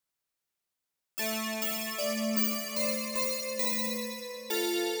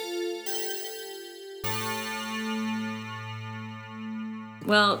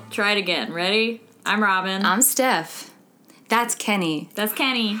Well, try it again. Ready? I'm Robin. I'm Steph. That's Kenny. That's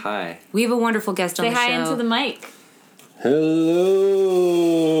Kenny. Hi. We have a wonderful guest on Say the show. hi into the mic. Hello.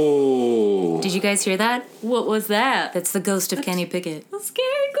 Did you guys hear that? What was that? That's the ghost of Kenny Pickett. A scary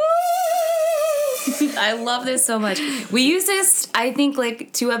ghost. I love this so much. We used this, I think,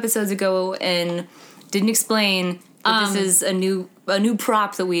 like 2 episodes ago and didn't explain that this is a new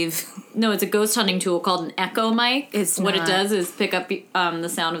prop that we've... No, it's a ghost hunting tool called an echo mic. It's what not. it does is pick up the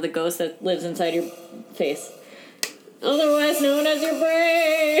sound of the ghost that lives inside your face. Otherwise known as your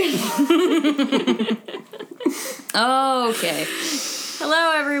brain. Okay.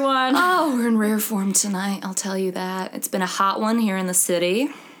 Hello, everyone. Oh, we're in rare form tonight, I'll tell you that. It's been a hot one here in the city.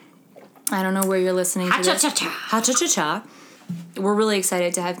 I don't know where you're listening to this. Ha-cha-cha-cha. Ha-cha-cha-cha. We're really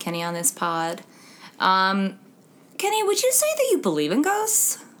excited to have Kenny on this pod. Kenny, would you say that you believe in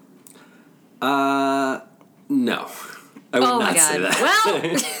ghosts? No. I would not say that. Well,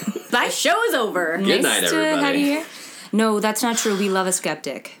 that show is over. Good night, Nice to everybody. have you here. No, that's not true. We love a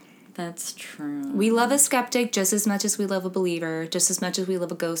skeptic. That's true. We love a skeptic just as much as we love a believer, just as much as we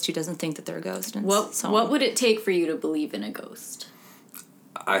love a ghost who doesn't think that they're a ghost. And so on. What would it take for you to believe in a ghost?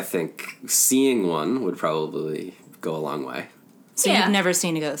 I think seeing one would probably go a long way. So Yeah. you've never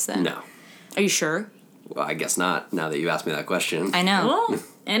seen a ghost then? No. Are you sure? Well, I guess not, now that you asked me that question. I know. Well,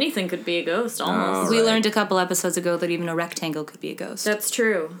 anything could be a ghost, almost. Oh. We Right. learned a couple episodes ago that even a rectangle could be a ghost. That's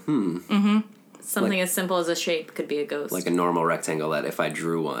true. Something Like- as simple as a shape could be a ghost. Like a normal rectangle that if I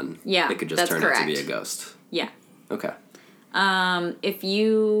drew one, Yeah, it could just that's turn out to correct. be a ghost. Yeah. Okay. If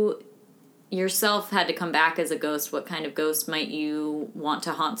you yourself had to come back as a ghost, what kind of ghost might you want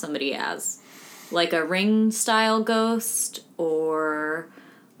to haunt somebody as? Like a ring-style ghost, or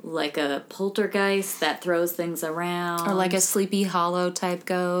like a poltergeist that throws things around, Or like a Sleepy Hollow type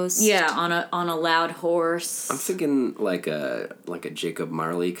ghost. yeah, on a loud horse. I'm thinking like a Jacob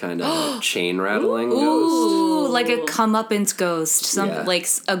Marley kind of chain rattling ghost. Ooh, like a comeuppance ghost. Yeah. Like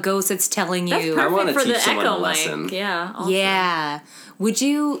a ghost that's telling That's you. I wanna perfect for teach the someone echo a lesson. mic. Yeah. Also. Yeah. Would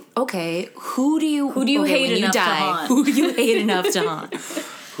you? Okay. Who do you hate when you enough to die, haunt? Who do you hate enough to haunt?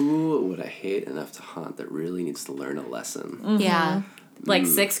 Who would I hate enough to haunt that really needs to learn a lesson? Yeah. Like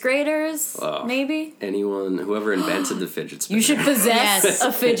 6th graders, Oh. maybe. Whoever invented the fidget spinner. You should possess Yes.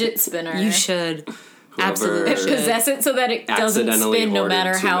 a fidget spinner. You should. Whoever Absolutely should. Possess it so that it doesn't accidentally spin no ordered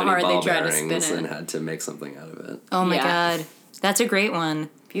matter too how many hard ball they try to bearings spin and it. had to make something out of it. Oh my Yeah. god. That's a great one.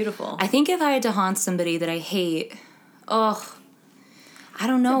 Beautiful. I think if I had to haunt somebody that I hate, I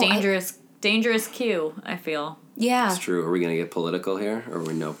don't know. Dangerous cue, I feel. Yeah. It's true. Are we going to get political here? Or are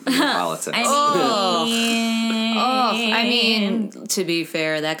we no politics? I mean, to be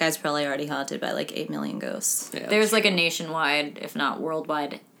fair, that guy's probably already haunted by like 8 million ghosts. Yeah, There's like a nationwide, if not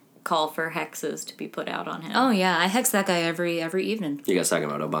worldwide, call for hexes to be put out on him. Oh yeah, I hex that guy every evening. You guys talking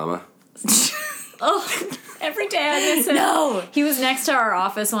about Obama? Every day I miss him. No. He was next to our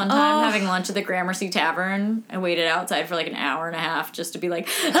office one time having lunch at the Gramercy Tavern. I waited outside for like an hour and a half just to be like,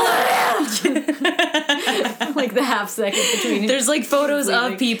 like the half second between. There's like photos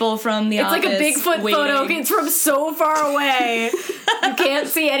Leaving. of people from the It's office. like a Bigfoot waiting. photo. It's from so far away. You can't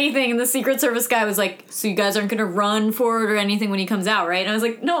see anything. And the Secret Service guy was like, so you guys aren't going to run forward or anything when he comes out, right? And I was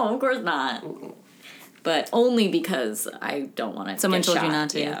like, no, of course not. But only because I don't want to Someone get told shot. you not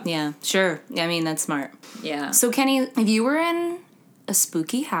to. Yeah. Yeah, sure. I mean, that's smart. Yeah. So, Kenny, if you were in a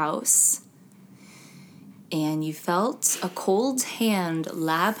spooky house and you felt a cold hand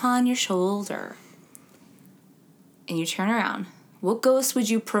lap upon your shoulder and you turn around, what ghost would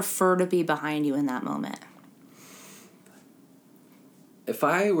you prefer to be behind you in that moment? If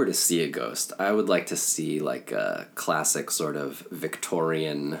I were to see a ghost, I would like to see like a classic sort of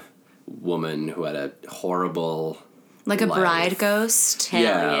Victorian woman who had a horrible Like a life. bride ghost? Hell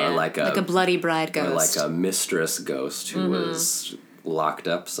yeah. Or like Like a bloody bride or ghost. like a mistress ghost who was locked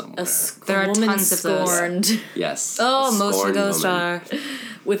up somewhere. There are woman tons of those. scorned Yes. Oh, a most of the scorned ghosts woman. are.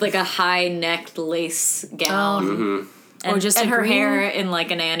 with like a high-necked lace gown. Mm-hmm. Or just and a her green- hair in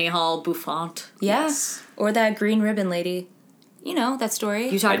like an Annie Hall bouffant. Yeah. Yes. Or that green ribbon lady. You know, that story.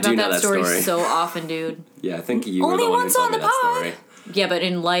 You talk I do about know that that story story. so often, dude. Yeah, I think you were Only the one who once told on me the that pod. story. Yeah, but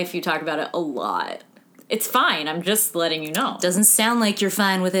in life you talk about it a lot. It's fine. I'm just letting you know. Doesn't sound like you're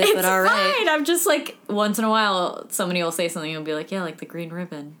fine with it, It's but all right. fine. I'm just like, once in a while, somebody will say something and you'll be like, yeah, like the green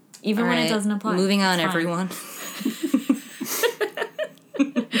ribbon. Even All when right. it doesn't apply. Moving on, It's fine. everyone.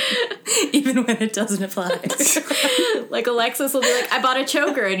 Even when it doesn't apply. Like Alexis will be like, I bought a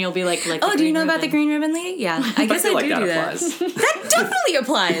choker, and you'll be like Oh, the do you green know about the ribbon. green ribbon lady? Yeah, I guess I, feel like do that do that. applies. That definitely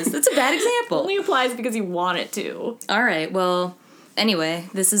applies. That's a bad example. Only applies because you want it to. All right, well, anyway,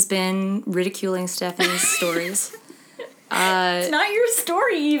 this has been Ridiculing Steffi's Stories. It's not your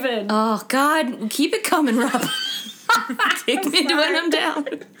story, even. Oh, God. Keep it coming, Rob. Take me to when I'm down.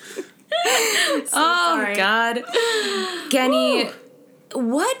 sorry. God. Kenny,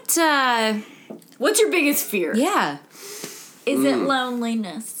 what, What's your biggest fear? yeah. Is it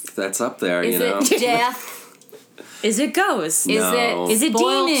loneliness? That's up there, Is you know. it death? Is it ghosts? No. Is it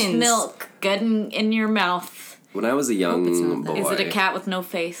Spoiled demons? demons? Milk getting in your mouth? When I was a young not that. boy, Is it a cat with no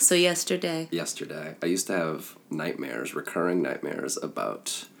face? So yesterday. yesterday, I used to have nightmares, recurring nightmares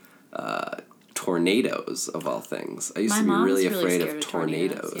about tornadoes of all things. I used My to be mom's really really afraid scared of of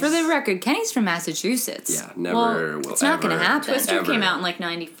tornadoes, tornadoes. For the record, Kenny's from Massachusetts. Yeah, never will it's not gonna ever, happen. Twister ever. came out in like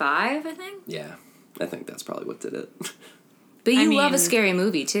 95, I think. Yeah, I think that's probably what did it. But you love mean- a scary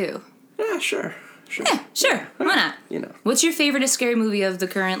movie, too. Yeah, sure. Sure. Why not? You know. What's your favorite scary movie of the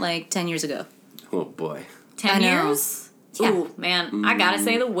current, 10 years ago? Oh boy. 10 I know. years? Yeah. Ooh, man, I gotta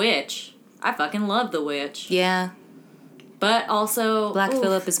say The Witch. I fucking love The Witch. Yeah. But also... Black oof,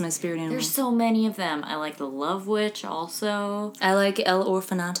 Phillip is my spirit animal. There's so many of them. I like The Love Witch also. I like El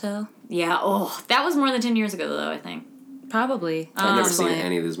Orfanato. Yeah, that was more than 10 years ago, though, I think. Probably. I've never this seen point.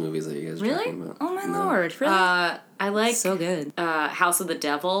 any of these movies that you guys are Really? talking about. Oh my No. lord, really? I like so good. House of the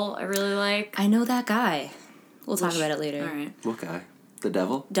Devil, I really like. I know that guy. We'll talk about it later. All right. What guy? The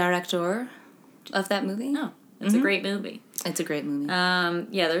devil? Director of that movie? No, it's a great movie. It's a great movie.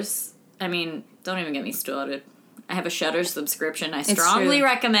 Yeah, don't even get me started. I have a Shudder subscription. I strongly true.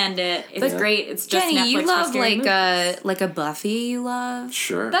 recommend it. It's great. It's just Kenny, Netflix you for love scary movies. like a Buffy you love?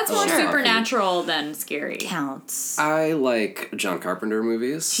 Sure. That's I more love Buffy. supernatural than scary. Counts. I like John Carpenter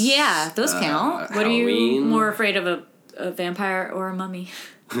movies. Yeah, those count. What are you Halloween. more afraid of, a vampire or a mummy?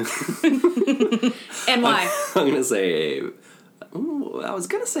 And why? I'm gonna say. Ooh, I was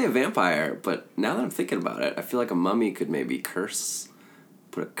gonna say a vampire, but now that I'm thinking about it, I feel like a mummy could maybe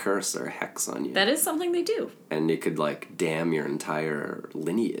put a curse or a hex on you, That is something they do. and it could damn your entire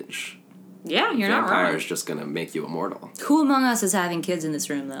lineage. Yeah, you're not Vampire wrong. is just gonna make you immortal. Who among us is having kids in this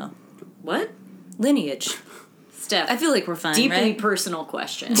room, though? What? Lineage. Steph, I feel like we're fine, deeply right? personal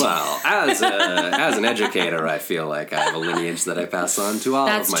question. Well, as an educator, I feel like I have a lineage that I pass on to all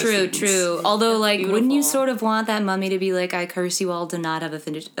That's of my true, students. true. Although, wouldn't you beautiful. sort of want that mummy to be like, I curse you all to not have a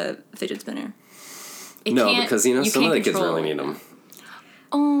fidget spinner? It No, can't- because some of can't the kids control really it. need them.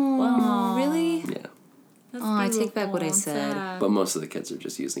 Oh, really? Yeah, That's Oh, I take beautiful back what I and said. sad. but most of the kids are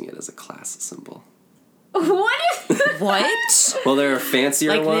just using it as a class symbol. What? What? Well, there are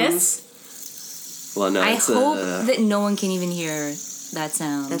fancier Like ones. this? Well, no, I it's hope that no one can even hear that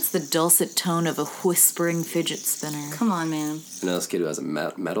sound. That's the dulcet tone of a whispering fidget spinner. Come on, man. I know this kid who has a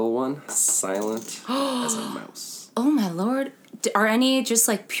metal one, silent as a mouse. Oh my lord. Are any just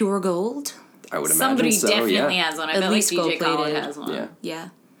pure gold? I would imagine Somebody so. definitely yeah. has one. I At bet least DJ Khaled gold-plated. has one. Yeah, Yeah.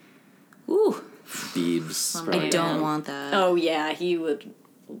 Ooh, Beebs. I I probably don't have. want that. Oh yeah, he would.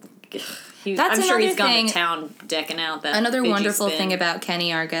 That's I'm sure he's another gone thing. to town decking out that. Another fidget wonderful spin. thing about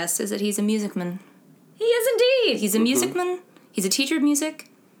Kenny, our guest, is that he's a music man. He is indeed. He's a music man. He's a teacher of music,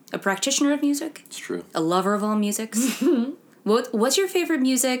 a practitioner of music, It's true. a lover of all musics. What's your favorite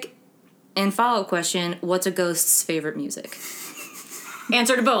music? And follow-up question, what's a ghost's favorite music?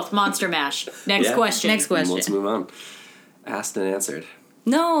 Answer to both. Monster Mash. Next Yeah. question. Next question. Let's move on. Asked and answered.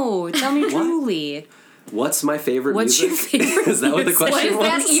 No, tell me truly. What's my favorite What's music? your favorite Is that what the music? What question does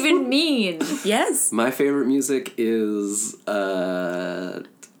was? that even mean? Yes. My favorite music is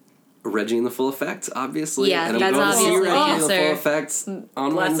Reggie and the Full Effect, obviously. Yeah, and I'm that's going to see obviously Reggie the and the Full answer. Effect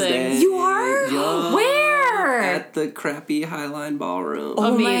on Blessings. Wednesday. You are? Yeah. Where? At the crappy Highline Ballroom.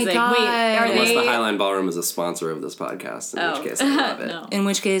 Oh my Amazing. God. Wait, are Unless they? the Highline Ballroom is a sponsor of this podcast, in which case I love it. No. In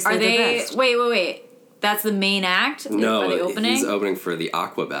which case, Are they're the they? best. Wait. That's the main act. No, Are they opening? he's opening for the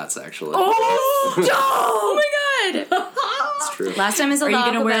Aquabats, actually. Oh my god! It's true. Last time I saw Are you the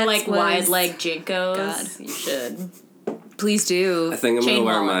gonna wear Aquabats like was- wide leg jinkos? God. You should. Please do. I think I'm Chain going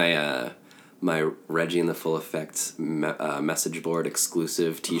to wear wallet. my Reggie and the Full Effect message board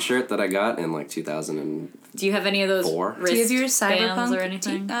exclusive T-shirt that I got in 2000 and Do you have any of those Four. wrist Do you have your bands or cyberpunk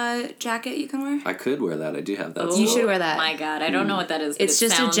anything? jacket you can wear? I could wear that. I do have that. Oh, You should wear that. My God, I don't know what that is. But It's it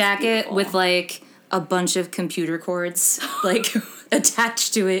just a sounds jacket beautiful. with a bunch of computer cords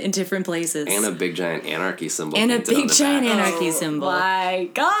attached to it in different places. And a big giant anarchy symbol. And a painted on big the giant back. anarchy symbol. My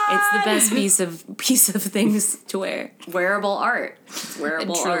God, It's the best piece of things to wear. wearable art. It's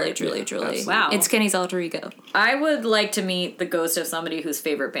wearable art. Truly. absolutely. Wow. It's Kenny's alter ego. I would like to meet the ghost of somebody whose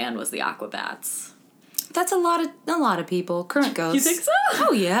favorite band was the Aquabats. That's a lot of people. Current ghosts. You think so?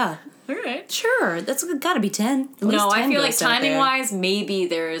 Oh yeah. All right. Sure. That's got to be 10. At least No, I 10 feel like ghosts out there. timing wise, maybe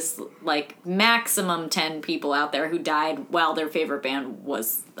there's maximum 10 people out there who died while their favorite band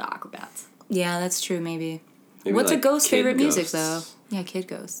was the Aquabats. Yeah, that's true. Maybe. Maybe What's a like ghost's kid favorite music, ghosts. though? Yeah, kid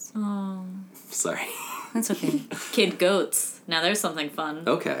ghosts. Sorry. That's okay. Kid goats. Now there's something fun.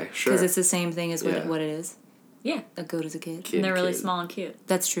 Okay, sure. Because it's the same thing as Yeah. what it is. Yeah. A goat is a kid. Kid, And they're really kid. small and cute.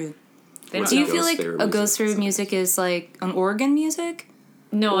 That's true. They What's don't Do you know. feel Ghost like favorite a music? ghost's favorite music is like an organ music?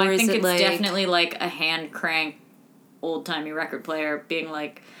 No, Or I is think it it's like- definitely like a hand crank old timey record player being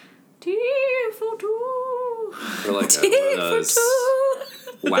like T for two. Or like T one of for those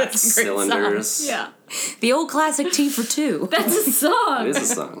two. wax That's a great cylinders. Yeah. The old classic T for two. That's a song. It is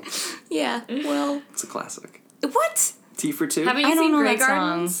a song. Yeah. Well, It's a classic. what? T for two? Haven't you I don't seen know Grey that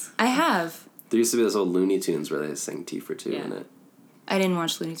Gardens? song. I have. There used to be those old Looney Tunes where they sing T for two Yeah. in it. I didn't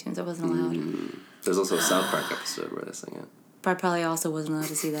watch Looney Tunes. I wasn't allowed. There's also a South Park episode where they sing it. But I probably also wasn't allowed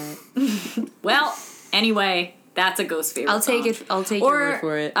to see that. Well, anyway, that's a ghost favorite. I'll take song. it. I'll take your word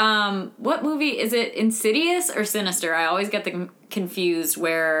for it. What movie is it? Insidious or Sinister? I always get them confused.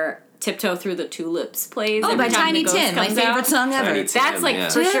 Where Tiptoe Through the Tulips plays. Oh, every by time Tiny the ghost Tim, my comes favorite out. song ever. Tiny Tim, That's like yeah.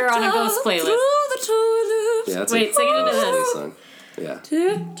 for sure on a ghost Tiptoe playlist. through the tulips. Yeah, that's Wait, sing it into a this. song. Yeah.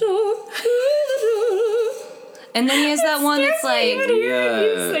 Tiptoe through the tulips. And then he has that one that's like,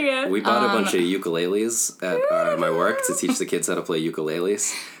 sing it. We bought a bunch of ukuleles at my work to teach the kids how to play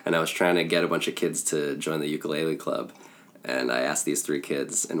ukuleles, and I was trying to get a bunch of kids to join the ukulele club, and I asked these 3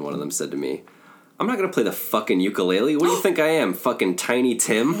 kids, and one of them said to me, "I'm not gonna play the fucking ukulele. What do you think I am, fucking Tiny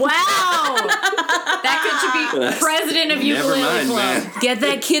Tim?" Wow, that could be president of Never ukulele mind, club. man. get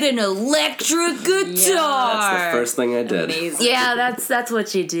that kid an electric guitar. That's the first thing I did. Amazing. Yeah, that's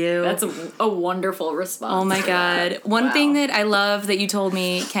what you do. That's a wonderful response. Oh my god. One Wow. thing that I love that you told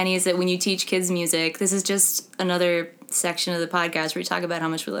me, Kenny, is that when you teach kids music, this is just another section of the podcast where we talk about how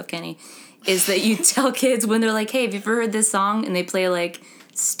much we love Kenny, is that you tell kids when they're like, hey, have you ever heard this song? And they play like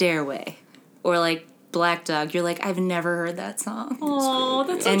Stairway or like Black Dog. You're like, I've never heard that song. Oh,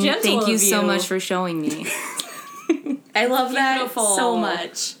 that's so And gentle thank you of so much for showing me. I love that Beautiful. so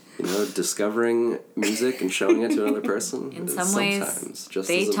much. You know, discovering music and showing it to another person. In is some ways, sometimes just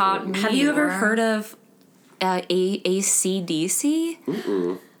they as taught important. me. Have you ever Or- heard of AC/DC?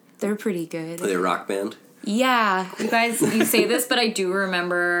 Mm-mm. They're pretty good. Are they a rock band? Yeah. You guys, you say this, but I do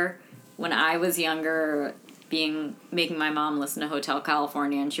remember when I was younger making my mom listen to Hotel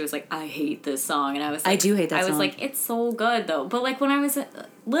California, and she was like, I hate this song. And I was like, I do hate that I was song. like, it's so good though. But like when I was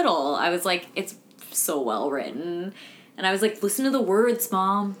little, I was like, it's so well written. And I was like, listen to the words,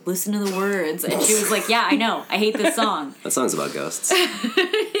 Mom. Listen to the words. And she was like, yeah, I know. I hate this song. That song's about ghosts.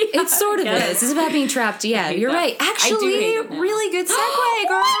 It sort of Yes. is. It's about being trapped. Yeah, hate you're that. right. I do Actually, hate it now. really good segue,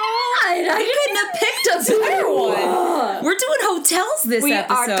 girl. I couldn't have picked a better one. We're doing hotels this We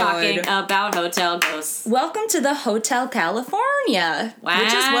episode. are talking about hotel ghosts. Welcome to the Hotel California, Wow. which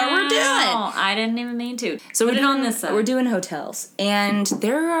is what we're doing. I didn't even mean to. So Put we're it doing, on this side. We're doing hotels, and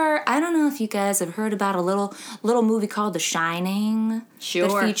there are. I don't know if you guys have heard about a little movie called The Shining. Sure.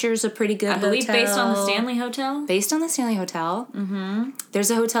 That features a pretty good. I believe hotel. based on the Stanley Hotel. Based on the Stanley Hotel. Mm-hmm.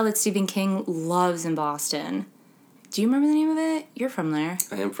 There's a hotel that Stephen King loves in Boston. Do you remember the name of it? You're from there.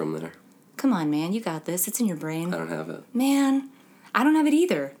 I am from there. Come on, man. You got this. It's in your brain. I don't have it. Man, I don't have it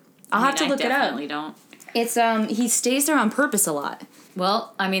either. I'll have to look I it up. definitely don't. It's he stays there on purpose a lot.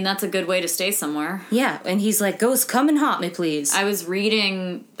 Well, I mean, that's a good way to stay somewhere. Yeah, and he's like, "Ghost, come and haunt me, please." I was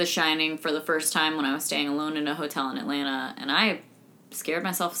reading The Shining for the first time when I was staying alone in a hotel in Atlanta, and I scared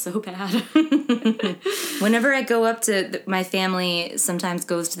myself so bad. Whenever I go up to my family, sometimes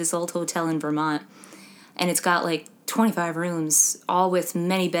goes to this old hotel in Vermont, and it's got like 25 rooms, all with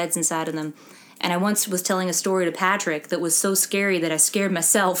many beds inside of them. And I once was telling a story to Patrick that was so scary that I scared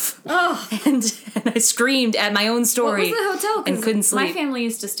myself. Oh. And I screamed at my own story. What was the hotel? 'Cause and couldn't sleep. My family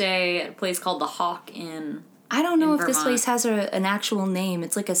used to stay at a place called the Hawk Inn. I don't know in if this Vermont. place has an actual name.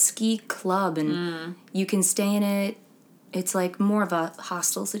 It's like a ski club, and you can stay in it. It's like more of a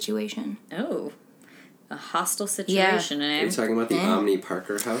hostel situation. Oh. A hostile situation, Are eh? you talking about the Omni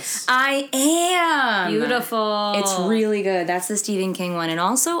Parker house? I am. Beautiful. It's really good. That's the Stephen King one, and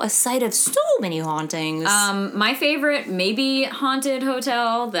also a site of so many hauntings. My favorite maybe haunted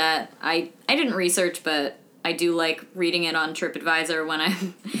hotel that I didn't research, but I do like reading it on TripAdvisor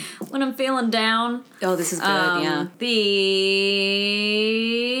when I'm feeling down. Oh, this is good. Yeah.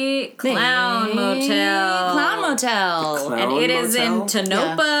 The Clown Motel. Clown Motel. Clown And it is in Motel?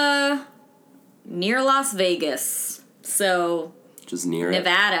 Tonopah, near Las Vegas. So, Just near it.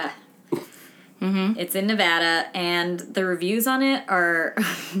 Nevada. It's in Nevada, and the reviews on it are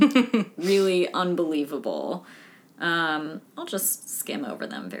really unbelievable. I'll just skim over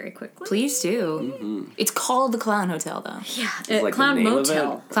them very quickly. Please do. It's called the Clown Hotel, though. Yeah, Is like Clown the name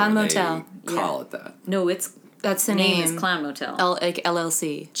Motel. Of it, Clown or Motel. They call it that. No, it's That's the name name. is Clown Motel. Like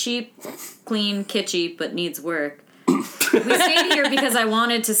LLC. Cheap, clean, kitschy, but needs work. We stayed here because I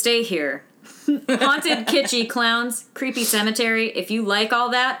wanted to stay here. Haunted, kitschy, clowns, creepy cemetery. If you like all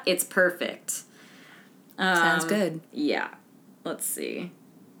that, it's perfect. Sounds good. Yeah. Let's see.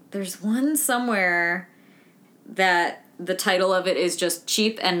 There's one somewhere that the title of it is just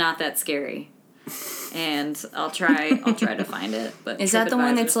cheap and not that scary. And I'll try to find it. But Is that the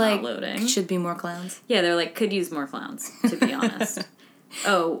one that's TripAdvisor's not like, loading. should be more clowns? Yeah, they're like, could use more clowns, to be honest.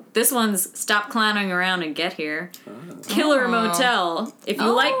 Oh, this one's Stop Clowning Around and Get Here. Killer Motel. If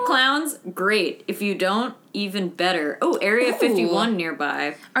you like clowns, great. If you don't, even better. Oh, Area 51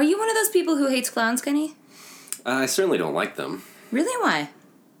 nearby. Are you one of those people who hates clowns, Kenny? I certainly don't like them. Really? Why?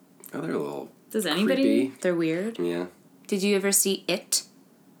 Oh, they're a little Does anybody? creepy. They're weird. Yeah. Did you ever see It?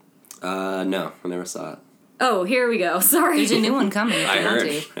 No, I never saw it. Oh, here we go. Sorry. There's a new one coming. if I you want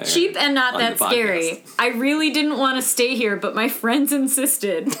heard. to. Cheap and not On that the scary. podcast. I really didn't want to stay here, but my friends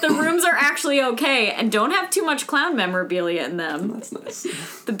insisted. The rooms are actually okay and don't have too much clown memorabilia in them. That's nice.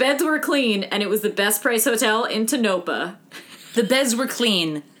 The beds were clean, and it was the best price hotel in Tonopah. The beds were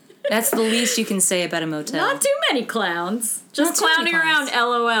clean. That's the least you can say about a motel. Not too many clowns. Just Not too many clowning around. clowns.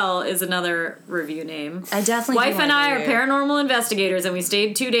 LOL is another review name. I definitely. Wife do and wanna I go are there. paranormal investigators, and we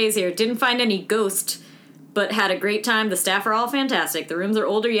stayed 2 days here. Didn't find any ghost, but had a great time. The staff are all fantastic. The rooms are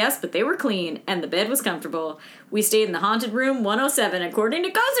older, yes, but they were clean, and the bed was comfortable. We stayed in the haunted room 107, according to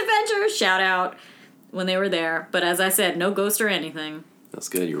Ghost Adventures. Shout out when they were there. But as I said, no ghost or anything. That's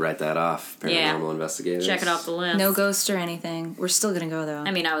good. You write that off. Paranormal Yeah. investigators. Check it off the list. No ghost or anything. We're still gonna go though.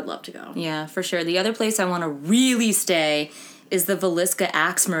 I mean, I would love to go. Yeah, for sure. The other place I want to really stay is the Villisca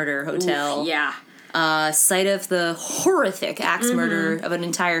Axe Murder Hotel. Yeah. Site of the horrific axe murder of an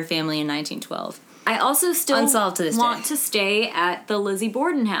entire family in 1912. I also still Unsolved to this want day. to stay at the Lizzie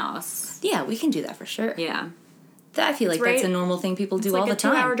Borden house. Yeah, we can do that for sure. Yeah. I feel like right- that's a normal thing people do It's like all a the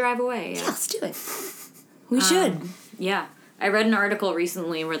time. 2-hour drive away. Yeah, let's do it. We should. Yeah. I read an article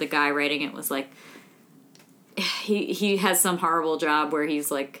recently where the guy writing it was like, he has some horrible job where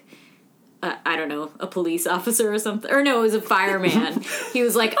he's like, I don't know, a police officer or something. Or no, it was a fireman. He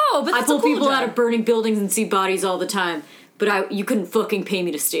was like, Oh, but I that's pull a cool people out job. of burning buildings and see bodies all the time. But you couldn't fucking pay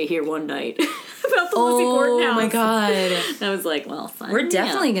me to stay here one night. About the Lizzie Borden house. Oh my god. And I was like, well, fine. We're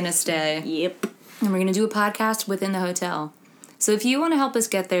definitely going to stay. Yep. And we're going to do a podcast within the hotel. So if you want to help us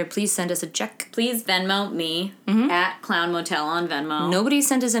get there, please send us a check. Please Venmo me Mm-hmm. at Clown Motel on Venmo. Nobody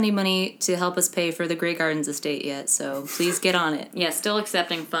sent us any money to help us pay for the Grey Gardens estate yet, so please get on it. Yeah, still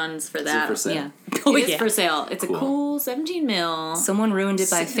accepting funds for Is it that. for sale? Yeah. It is for sale. It's Cool. a cool 17 mil. Someone ruined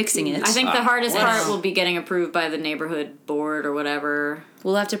it by fixing it. I think the hardest wow. part will be getting approved by the neighborhood board or whatever.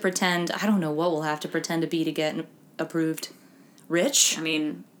 We'll have to pretend, I don't know what we'll have to pretend to be to get approved. Rich? I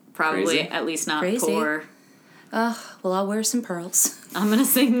mean, probably Crazy. at least not Crazy. poor. Well, I'll wear some pearls. I'm gonna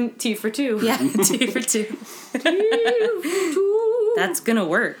sing Tea for Two. Yeah, 2 for 2. That's gonna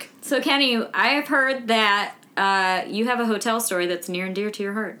work. So Kenny, I have heard that you have a hotel story that's near and dear to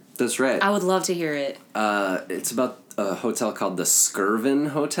your heart. That's right. I would love to hear it. It's about a hotel called the Skirvin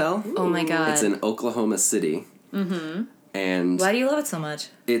Hotel. Oh my god. It's in Oklahoma City. Mm-hmm. And Why do you love it so much?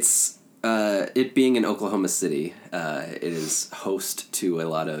 it's it being in Oklahoma City, it is host to a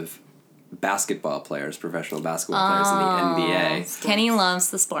lot of basketball players, professional basketball players in the NBA. Kenny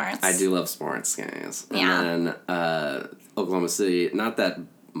loves the sports. I do love sports, guys. Yeah. And then Oklahoma City, not that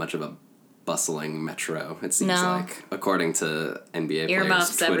much of a bustling metro, it seems No. like, according to NBA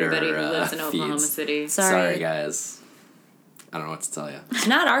Earmuffs players' Twitter everybody who lives in Oklahoma feeds. City. Sorry, guys. I don't know what to tell you. It's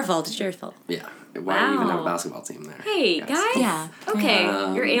not our fault, it's your fault. Yeah. Why do you even have a Wow. basketball team there? Hey guys. Yeah. Okay,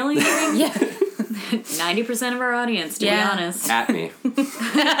 you're alienating Yeah. 90% of our audience, to Yeah. be honest. At me.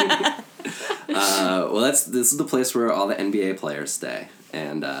 Well, this is the place where all the NBA players stay,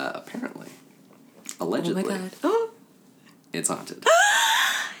 and apparently, allegedly, Oh it's haunted.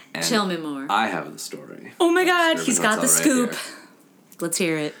 And Tell me more. I have the story. Oh my god, Skirvin he's got the Hotel right scoop. here. Let's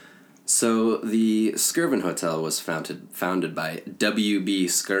hear it. So the Skirvin Hotel was founded by W.B.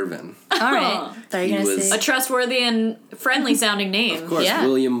 Skirvin. All right. Thought you He were gonna was- say. A trustworthy and friendly sounding name. Of course, Yeah.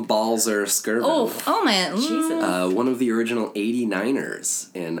 William Balzer Skirvin. Oh man. Jesus. One of the original 89ers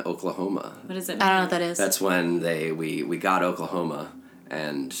in Oklahoma. What does it mean? I don't know what that is. That's when we got Oklahoma,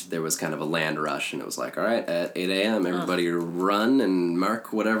 and there was kind of a land rush, and it was like, all right, at 8 a.m., everybody run and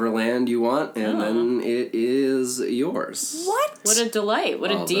mark whatever land you want, and then it is yours. What? What a delight. What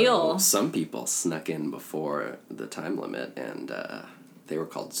a Although deal. Some people snuck in before the time limit, and they were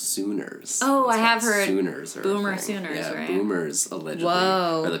called Sooners. Oh, That's I have how heard Sooners are a Boomer thing. Sooners, yeah, right? Boomers allegedly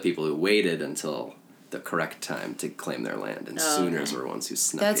Whoa. are the people who waited until the correct time to claim their land, and Sooners were ones who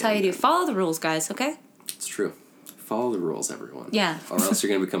snuck That's in. how you do. Follow the rules, guys, okay? It's true. Follow the rules, everyone. Yeah. Or else you're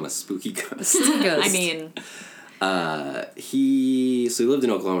going to become a spooky ghost. Ghost. I mean, He lived in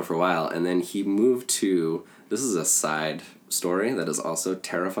Oklahoma for a while, and then he moved to, this is a side story that is also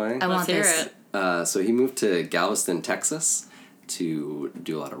terrifying. I want let's hear this. it. So he moved to Galveston, Texas to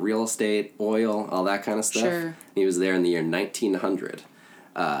do a lot of real estate, oil, all that kind of stuff. Sure. He was there in the year 1900.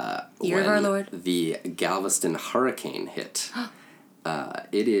 Year of when our Lord. The Galveston hurricane hit.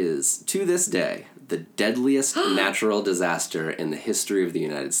 It is, to this day, the deadliest natural disaster in the history of the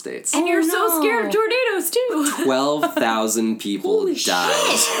United States. And you're so no. scared of tornadoes, too. 12,000 people died.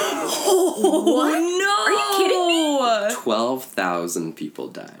 What? No. Are you kidding me? 12,000 people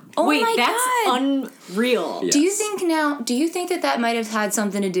died. Oh Wait, my that's God. unreal. Yes. Do you think that might have had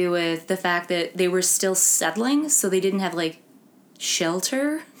something to do with the fact that they were still settling, so they didn't have, like,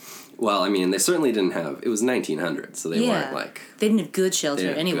 shelter? Well, I mean, they certainly didn't have, it was 1900, so they weren't like, They didn't have good shelter they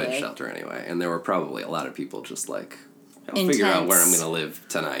had anyway. good shelter anyway. And there were probably a lot of people just like, I'll figure out where I'm Intense. going to live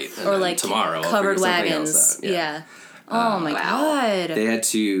tonight. And Or then like tomorrow I'll covered figure something wagons. else out. Yeah. Oh my God. They had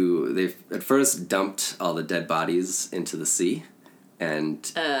to, they at first dumped all the dead bodies into the sea. And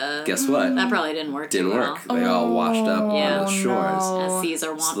guess what? That probably didn't work Didn't too work. well. They all washed up Yeah. on the shores. As Caesar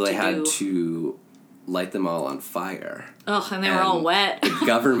wants So they to had do. to light them all on fire. Ugh, and they were all and- wet.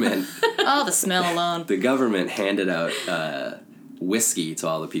 Government Oh, the smell alone. The government handed out whiskey to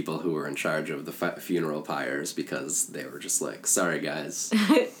all the people who were in charge of the funeral pyres because they were just like, sorry guys,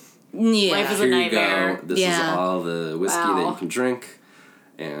 Yeah. Life is a here you nightmare. go. This Yeah. is all the whiskey that Wow. you can drink.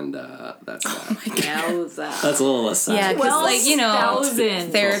 And that's that. Yowza. That's a little aside. Yeah, because, like, you know,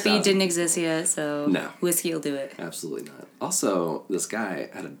 12,000. therapy 12,000. didn't exist yet, so No. whiskey will do it. Absolutely not. Also, this guy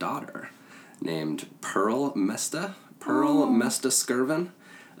had a daughter named Pearl Mesta. Pearl Mesta Skirvin.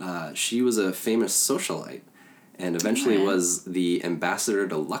 She was a famous socialite and eventually was the ambassador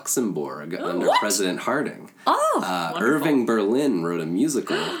to Luxembourg under what? President Harding. Oh, Wonderful. Irving Berlin wrote a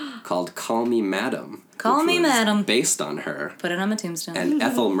musical called Call Me Madam. Call which Me was Madam. Based on her. put it on my tombstone. And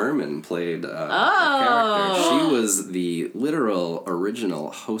Ethel Merman played a character. She was the literal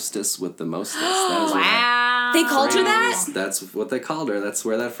original hostess with the mostest. That is Wow. They called her that? phrase- That's what they called her. That's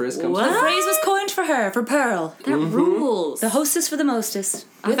where that phrase comes The from. phrase was coined for her, for Pearl. That rules. The hostess for the mostest.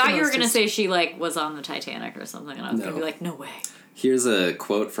 I With thought the you were going to mostest. say she, like, was on the Titanic or something, and I was going to No. be like, no way. Here's a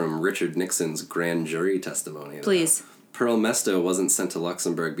quote from Richard Nixon's grand jury testimony. Please. Pearl Mesta wasn't sent to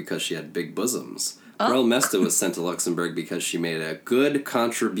Luxembourg because she had big bosoms. Pearl Mesta was sent to Luxembourg because she made a good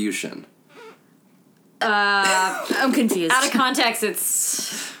contribution. I'm confused. Out of context,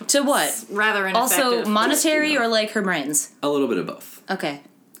 it's To what? rather ineffective. Also, monetary or like her brains? A little bit of both. Okay.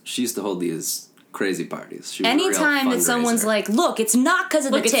 She used to hold these crazy parties. She was a real Anytime that someone's fundraiser. like, look, it's not because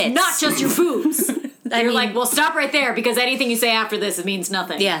of Look, the tits. it's not just your boobs. I You're mean, like, well, stop right there, because anything you say after this, it means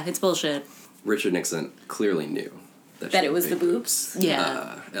nothing. yeah, it's bullshit. Richard Nixon clearly knew that, That she it had was the big boobs?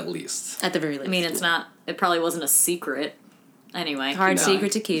 Yeah. At least. At the very least. I mean, it's not, it probably wasn't a secret. Anyway. hard No.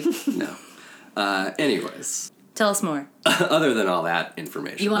 secret to keep. No. Anyways, Tell us more. other than all that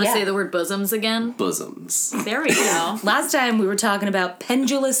information. You want to Yeah. say the word bosoms again? bosoms. There we go. Last time we were talking about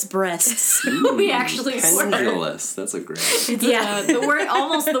pendulous breasts. We actually were. Pendulous. That's a great. Yeah. The word,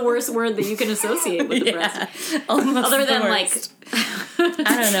 almost the worst word that you can associate with the breast. Almost Other the than, like, worst.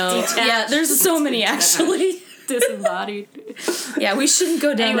 I don't know. Yeah, there's so many actually. disembodied. Yeah, we shouldn't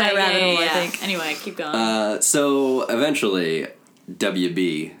go down that rabbit hole, I think. Anyway, keep going. So eventually,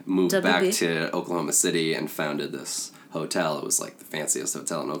 WB moved back WB? to Oklahoma City and founded this hotel. It was like the fanciest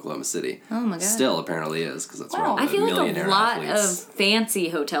hotel in Oklahoma City. Oh my God. Still apparently is because that's where all the I feel like millionaire a lot of athletes. fancy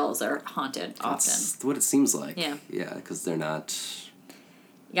hotels are haunted often. That's what it seems like. Yeah. Yeah, because they're not.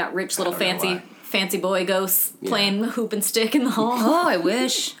 You got rich little I don't know fancy why. boy ghosts playing hoop and stick in the hall. Oh, I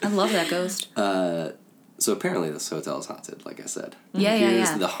wish. I love that ghost. So apparently this hotel is haunted, like I said. Yeah, Here's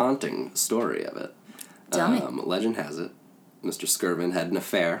yeah. the haunting story of it. Tell me. Legend has it, Mr. Skirvin had an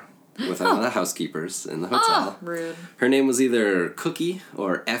affair with one of the housekeepers in the hotel. Rude. Her name was either Cookie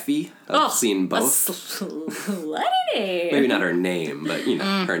or Effie. I've seen both. Slutty. Maybe not her name, but you know,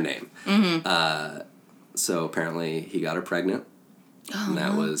 Mm. her name. So apparently he got her pregnant. Oh, And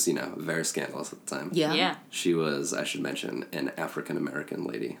that was, you know, very scandalous at the time. Yeah. Yeah. She was, I should mention, an African American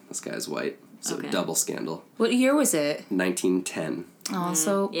lady. This guy's white. So Okay. double scandal. What year was it? 1910. Oh,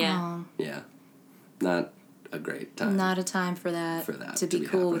 so yeah. Yeah. Not a great time. Not a time for that. For that To to be be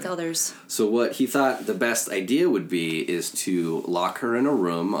cool with happening. others. So what he thought the best idea would be is to lock her in a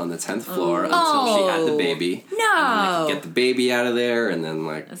room on the 10th floor until she had the baby. No. And then they could get the baby out of there, and then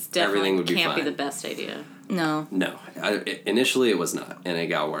like This everything definitely would be can't fine. be the best idea. No. No, initially it was not, and it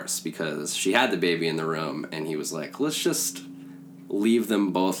got worse because she had the baby in the room, and he was like, "Let's just leave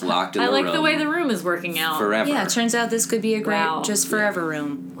them both locked in I the room. like the way the room is working out. forever. Yeah, it turns out this could be a great Wow. just forever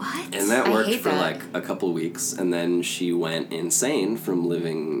room. What? And that I worked hate for that. like a couple weeks, and then she went insane from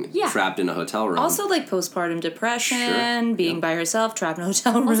living Yeah. trapped in a hotel room. Also, like postpartum depression, Sure. being by herself, trapped in a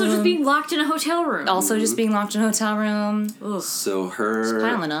hotel room. Also, just being locked in a hotel room. Also, just being locked in a hotel room. Ugh. so Just her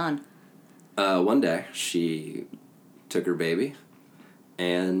piling on. one day she took her baby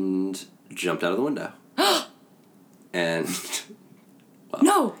and jumped out of the window, and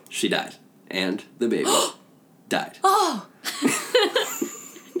No! she died, and the baby died. Oh!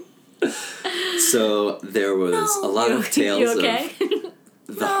 So there was a lot of tales You okay?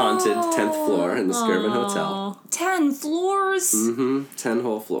 of the haunted 10th floor in the Skirvin Hotel. 10 floors? 10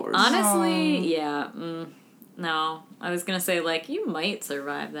 whole floors. Honestly, yeah. No. I was going to say, like, you might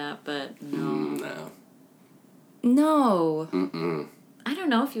survive that, but no. No. No. I don't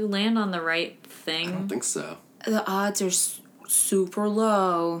know if you land on the right thing. I don't think so. The odds are super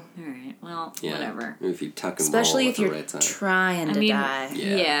low. All right. Well, Yeah. whatever. If you tuck and Especially roll if at the you're right time. trying I to mean, die.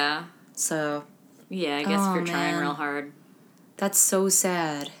 yeah. So, Yeah, I guess if Oh, you're trying man. real hard. that's so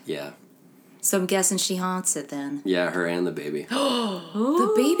sad. Yeah. So I'm guessing she haunts it then. Yeah, her and the baby.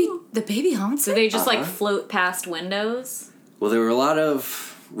 The baby haunts Do it? they just, like, Uh-huh. float past windows? Well, there were a lot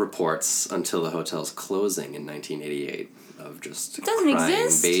of reports until the hotel's closing in 1988 of just doesn't crying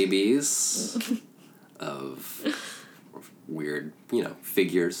exist. babies, of weird,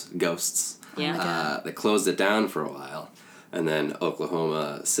 figures, ghosts. Yeah. They closed it down for a while, and then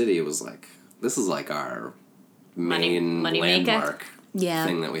Oklahoma City was like, "This is like our main money maker? landmark Yeah.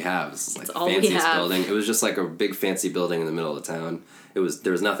 thing that we have. This is like It's the all we fanciest have." building. It was just like a big fancy building in the middle of the town. There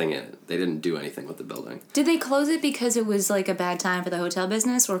was nothing in it. They didn't do anything with the building Did they close it because it was like a bad time for the hotel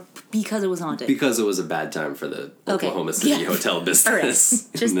business or because it was haunted? because it was a bad time for the Okay. Oklahoma City Yeah. hotel business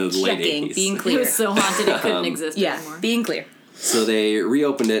Just in the late checking, 80s. being It clear. was so haunted it couldn't exist Yeah, anymore. being clear. So they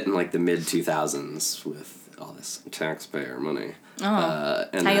reopened it in like the mid 2000s with all this taxpayer money. Oh.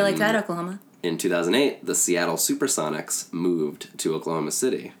 And How you like then that, Oklahoma? In 2008, the Seattle Supersonics moved to Oklahoma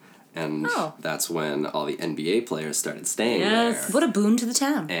City. And Oh. that's when all the NBA players started staying Yes. there. What a boon to the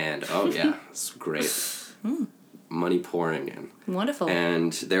town. And oh yeah, it's great. Money pouring in. Wonderful.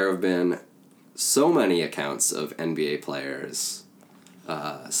 And there have been so many accounts of NBA players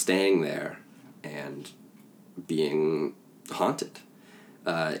staying there and being haunted.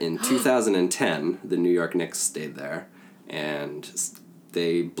 In 2010, the New York Knicks stayed there, and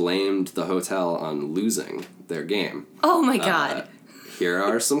they blamed the hotel on losing their game. Oh my god. Here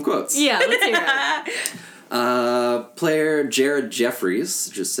are some quotes. Yeah, let's hear it. Player Jared Jeffries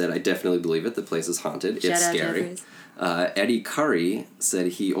just said, "I definitely believe it. The place is haunted. Shout It's out scary." Jeffries. Eddie Curry said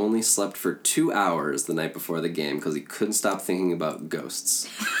he only slept for 2 hours the night before the game because he couldn't stop thinking about ghosts.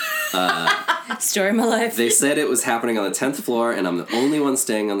 Story of my life. They said it was happening on the 10th floor, and I'm the only one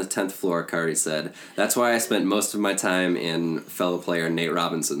staying on the 10th floor, Curry said. That's why I spent most of my time in fellow player Nate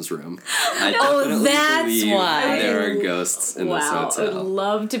Robinson's room. I definitely that's believe why. there are ghosts in this Wow. I would hotel.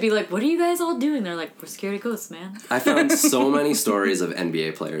 love to be like, what are you guys all doing? They're like, we're scared of ghosts, man. I found so many stories of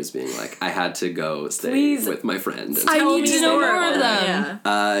NBA players being like, I had to go stay Please. with my friend. And I Tell need me to know more more of about them. it.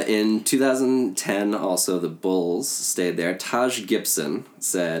 Yeah. In 2010, also, the Bulls stayed there. Taj Gibson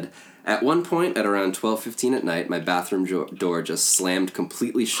said, "At one point, at around 12:15 at night, my bathroom door just slammed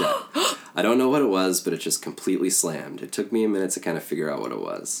completely shut. I don't know what it was, but it just completely slammed. It took me a minute to kind of figure out what it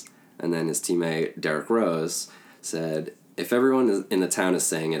was." And then his teammate, Derrick Rose, said, "If everyone in the town is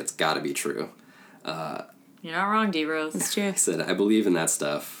saying it, it's got to be true." You're not wrong, D-Rose. It's true. He said, "I believe in that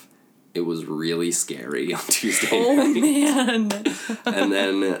stuff. It was really scary on Tuesday Oh night." man. And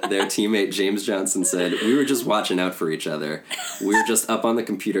then their teammate James Johnson said, "We were just watching out for each other. We were just up on the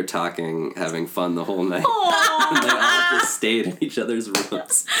computer talking, having fun the whole night." And they all just stayed in each other's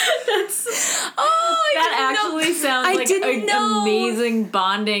rooms. That actually sounds I like didn't an know. amazing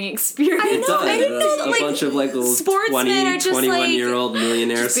bonding experience. It does. I didn't know that, a like, bunch of like little sportsmen 20, are just, 21-year-old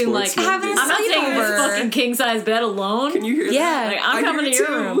millionaire Just being like, sportsmen. having just- I'm not taking this Sleepover. fucking king-size bed alone. Can you hear Yeah. that? Like, I'm I coming to hear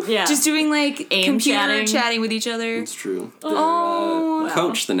your it room. too. Yeah. Just doing like AIM computer chatting. with each other. It's true. Their Oh, wow.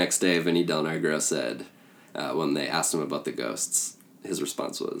 coach the next day, Vinny Del Negro, said, when they asked him about the ghosts, his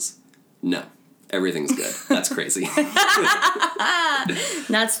response was, "No, everything's good. That's crazy."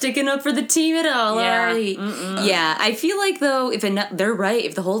 Not sticking up for the team at all, Yeah. are we? Yeah, I feel like though, if they're right,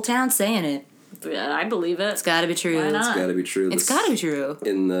 if the whole town's saying it, Yeah, I believe it. it's got to be true. Why not? It's got to be true. It's got to be true.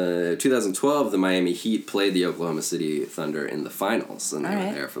 In the 2012, the Miami Heat played the Oklahoma City Thunder in the finals, and they Alright.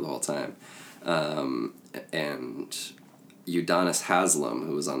 were there for the whole time. And Udonis Haslem,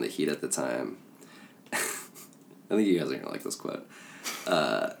 who was on the Heat at the time, I think you guys are going to like this quote.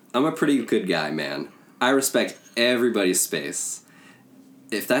 "I'm a pretty good guy, man. I respect everybody's space.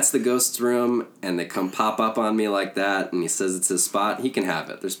 if that's the ghost's room and they come pop up on me like that and he says it's his spot, he can have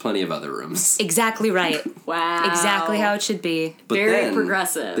it. There's plenty of other rooms. Exactly right. Wow. Exactly how it should be. But Very then,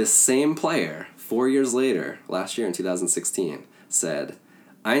 progressive. This same player, 4 years later, last year in 2016, said,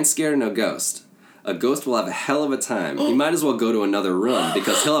 I ain't scared of no ghost. A ghost will have a hell of a time. He might as well go to another room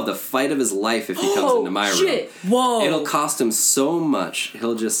because he'll have the fight of his life if he comes into my room. Whoa. It'll cost him so much,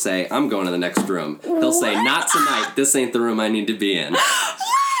 he'll just say, I'm going to the next room. He'll say, not tonight. This ain't the room I need to be in.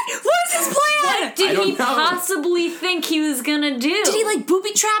 What is his plan? What did he possibly think he was gonna do? Did he like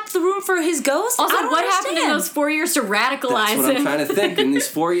booby trap the room for his ghost? Also, I don't what happened in understand. those 4 years to radicalize That's what I'm him? trying to think. In these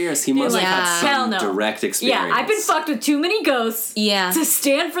 4 years, he must like, have had hell some no. direct experience. Yeah, I've been fucked with too many ghosts. Yeah. To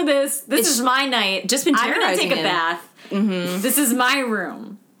stand for this. This is my night. just been I'm gonna terrorizing take a him. bath. Mm-hmm. This is my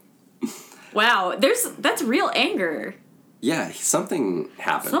room. Wow, that's real anger. Yeah, something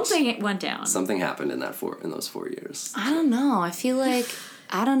happened. Something went down. Something happened in those 4 years. I don't know. I feel like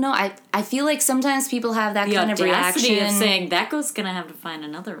I don't know. I feel like sometimes people have that The kind of audacity reaction. of saying that ghost's gonna have to find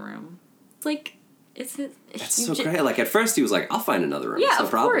another room. It's like it's his. That's so great. Like at first he was like, "I'll find another room." Yeah, it's no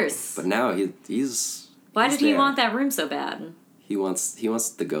of problem. course. But now he's. Why he's did he there. want that room so bad? He wants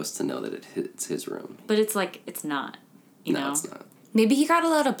the ghost to know that it's his room. But it's like it's not. You know. It's not. Maybe he got a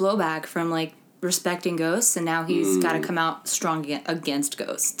lot of blowback from like respecting ghosts, and now he's got to come out strong against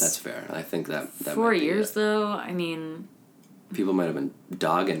ghosts. That's fair. I think that 4 might be years it. though. I mean. People might have been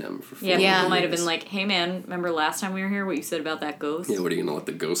dogging him for 4 Yeah, years. people might have been like, "Hey, man, remember last time we were here? What you said about that ghost?" Yeah, what are you gonna let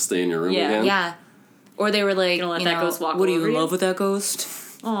the ghost stay in your room Yeah. again? Yeah. Or they were like, Gonna let you that know, ghost walk what are you over in you? love with that ghost?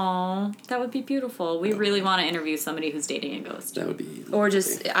 Aw, that would be beautiful. We really want to interview somebody who's dating a ghost. That would be. Or lovely.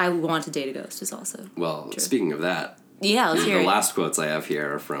 just I want to date a ghost is also. Well, speaking of that, Yeah, let's hear the it. last quotes I have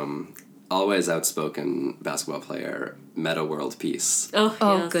here are from always outspoken basketball player Meta World Peace. Oh,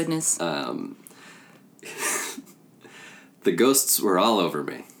 Oh yes. goodness. The ghosts were all over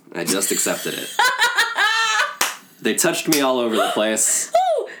me. I just accepted it. They touched me all over the place.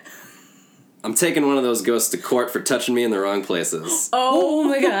 I'm taking one of those ghosts to court for touching me in the wrong places. Oh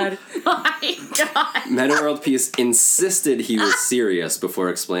my god. My God. Meta World Peace insisted he was serious before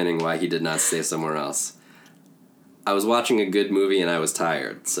explaining why he did not stay somewhere else. I was watching a good movie and I was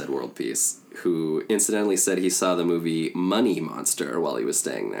tired, said World Peace, who incidentally said he saw the movie Money Monster while he was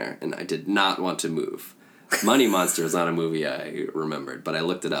staying there, and I did not want to move. Money Monster is not a movie I remembered, but I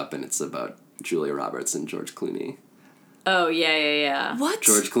looked it up and it's about Julia Roberts and George Clooney. Oh yeah. What?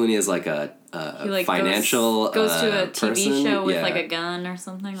 George Clooney is like a He like financial goes to a TV person. show with Yeah. like a gun or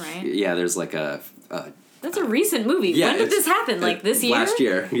something, right? Yeah, there's like a That's a recent movie. yeah, When did it's- this happen? Like this year? Last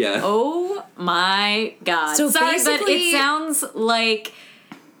year, yeah. Oh my God. So Sorry, but basically- it sounds like,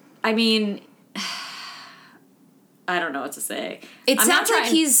 I mean, I don't know what to say. It I'm not sounds like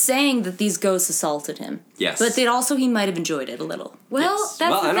trying- he's saying that these ghosts assaulted him. Yes. But that also he might have enjoyed it a little. Well, Yes.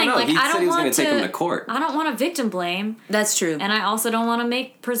 that's Well, the I don't thing. know. Like, He I said don't he was want gonna take him to court. I don't want to victim blame, That's true. and I also don't want to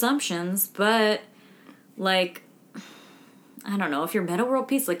make presumptions. But like, I don't know. If you're Meta World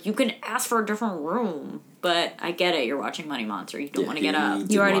Peace, like you can ask for a different room. But I get it. You're watching Money Monster. You don't want to get up.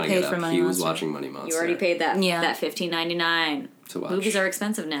 didn't You already wanna paid get for up. Money He was Monster. watching Money Monster. You already paid that. Yeah. That $15.99. To watch. Movies are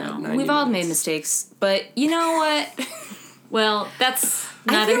expensive now. At 90 We've all made minutes. mistakes, but you know what? Well, that's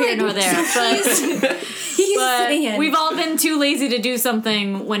I neither feel here like nor there. But, He's but saying. we've all been too lazy to do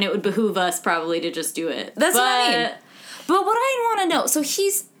something when it would behoove us probably to just do it. That's what I mean. But But what I want to know, so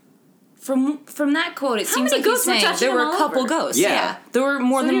he's from that quote, it seems many like he's ghosts were saying touching there were him a all couple over? ghosts. Yeah. There were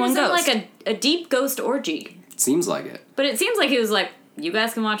more So than he one was in ghost. like a deep ghost orgy. Seems like it. But it seems like he was like, you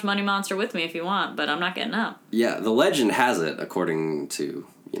guys can watch Money Monster with me if you want, but I'm not getting up. Yeah, the legend has it, according to,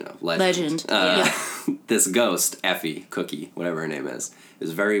 legend. This ghost, Effie, Cookie, whatever her name is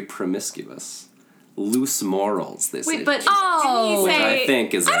very promiscuous. Loose morals, they say. Wait, but Oh. didn't he Which say... I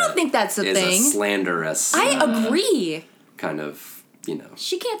think is I don't think that's a is thing. a slanderous I agree. kind of,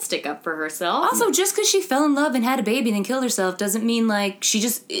 She can't stick up for herself. Also, just because she fell in love and had a baby and then killed herself doesn't mean like she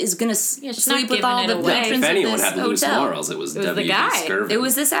just is gonna she's sleep not with all giving the it away. patrons if of anyone this had loose hotel. morals, it was It was the W.B. guy. Skirvin. It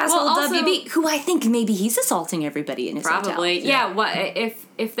was this asshole Well, also- WB, who I think maybe he's assaulting everybody in his Probably. hotel. Yeah, what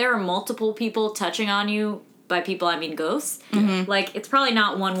if there are multiple people touching on you, by people I mean ghosts, like it's probably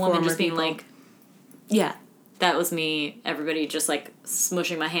not one woman Former just being people. like, Yeah. that was me, everybody just like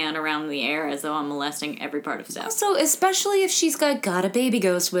smushing my hand around in the air as though I'm molesting every part of Steph. Also, especially if she's got a baby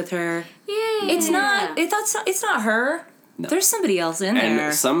ghost with her. Yeah. It's not it's not her. No. There's somebody else in And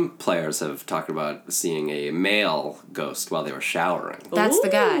there. some players have talked about seeing a male ghost while they were showering. That's the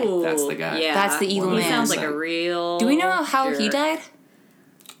guy. Ooh, That's the guy. Yeah. That's the evil He man. sounds like a real Do we know how he jerk. died?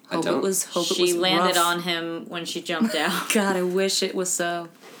 I Hope don't. it was She landed rough. on him when she jumped out. God, I wish it was so.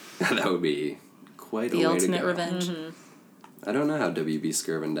 That would be quite The a way ultimate to go. revenge. I don't know how W.B.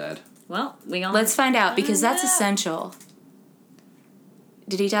 Skirvin died. Well, we all Let's find out, because that's essential.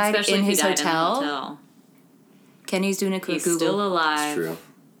 Did he die Especially in if he his died in a hotel? hotel. Kenny's doing a quick He's Google. still alive. It's true.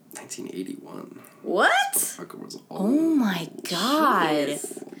 1981. What? Fucker was Oh my god.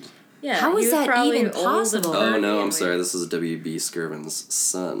 Yeah. How he is was that probably even old and possible? Oh dirty no, I'm and sorry. weird. This is W.B. Skirvin's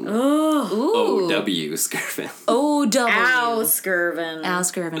son. Oh. Ooh. O.W. Skirvin. O-W. Al Skirvin. Al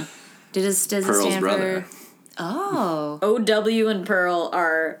Skirvin. Does it Pearl's stand brother. for... Oh. O.W. and Pearl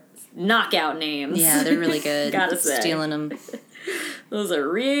are knockout names. Yeah, they're really good. Gotta say. Stealing them. Those are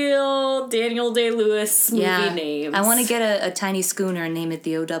real Daniel Day-Lewis movie names. I want to get a tiny schooner and name it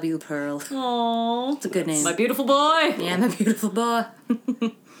the O.W. Pearl. Aww. It's a good name. My beautiful boy. Yeah, I'm a beautiful boy.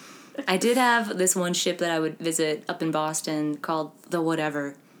 I did have this one ship that I would visit up in Boston called the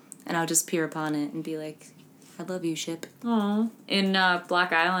Whatever, and I would just peer upon it and be like, I love you, ship. Aww. In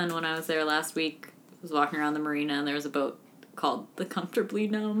Black Island, when I was there last week, I was walking around the marina and there was a boat called the Comfortably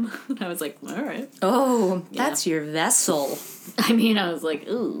Numb. And I was like, all right. Oh, Yeah. that's your vessel. I mean, I was like,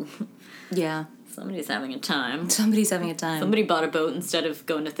 ooh, Yeah, somebody's having a time. somebody's having a time. Somebody bought a boat instead of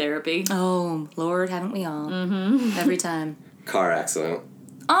going to therapy. Oh, Lord, haven't we all? Mm-hmm. Every time. Car accident.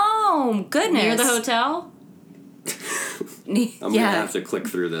 Oh, goodness. Near the hotel? I'm gonna have to click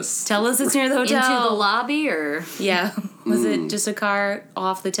through this. Tell us it's near the hotel. Into the lobby, or? Yeah. Was it just a car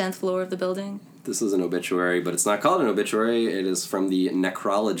off the 10th floor of the building? This is an obituary, but it's not called an obituary. It is from the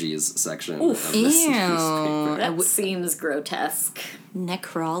necrologies section of this Ew. newspaper. That seems grotesque.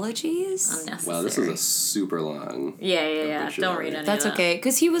 Necrologies? Unnecessary. Wow, this is a super long. Yeah. obituary. Don't read any That's of that. okay,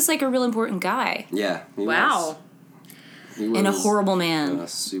 because he was like a real important guy. Yeah. He Wow. He And a was horrible man. A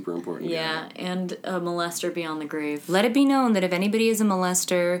super important Yeah, and a molester beyond the grave. Let it be known that if anybody is a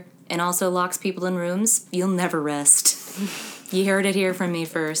molester and also locks people in rooms, you'll never rest. You heard it here from me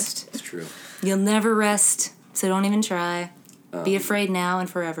first. It's true. You'll never rest, so don't even try. Be afraid now and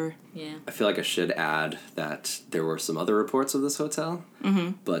forever. Yeah. I feel like I should add that there were some other reports of this hotel,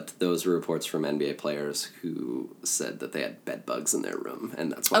 but those were reports from NBA players who said that they had bed bugs in their room,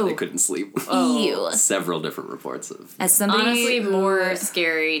 and that's why they couldn't sleep. Ew. Several different reports of. As somebody Honestly, who- more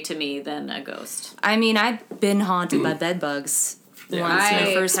scary to me than a ghost. I mean, I've been haunted by bed bugs Yeah, once in I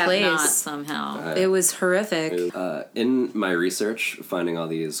the first have place. not somehow. It was horrific. In my research, finding all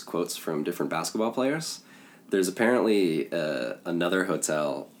these quotes from different basketball players, there's apparently another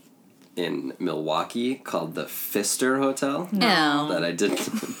hotel in Milwaukee called the Pfister Hotel. No. That I didn't.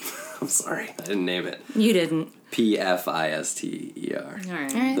 I'm sorry, I didn't name it. You didn't. Pfister. All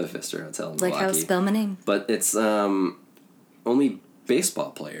right. All right. The Pfister Hotel in Like Milwaukee. how to spell my name. But it's only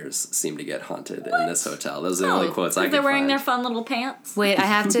baseball players seem to get haunted in this hotel. Those are the only quotes I could They're wearing find. their fun little pants. Wait, I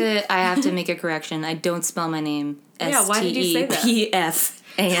have to make a correction. I don't spell my name. Yeah, why did you say that? Stepf.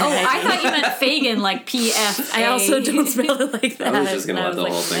 Oh, I thought you meant Fagin, like PF. I also don't spell it like that. I was just gonna I let was the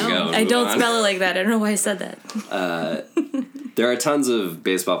whole like, thing no. go. and I move don't on. spell it like that. I don't know why I said that. There are tons of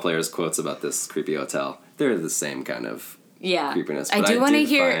baseball players' quotes about this creepy hotel. They're the same kind of Yeah. creepiness. I But do want to did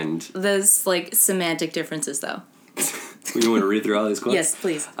hear find- those like semantic differences, though. You want to read through all these quotes? Yes,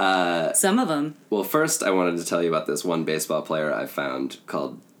 please. Some of them. Well, first, I wanted to tell you about this one baseball player I found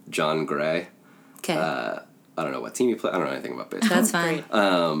called John Gray. Okay, I don't know what team he played. I don't know anything about baseball. that's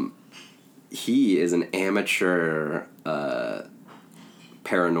fine. He is an amateur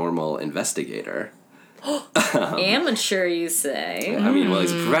paranormal investigator. Amateur, you say. I mean, well,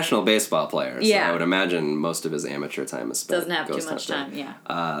 he's a professional baseball player, so Yeah. I would imagine most of his amateur time is spent Doesn't have too ghost much hunting. time,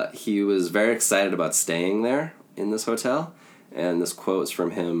 yeah. He was very excited about staying there in this hotel, and this quote is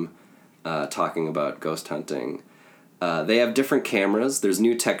from him talking about ghost hunting. They have different cameras. There's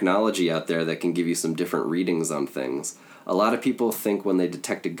new technology out there that can give you some different readings on things. A lot of people think when they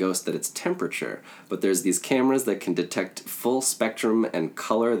detect a ghost that it's temperature, but there's these cameras that can detect full spectrum and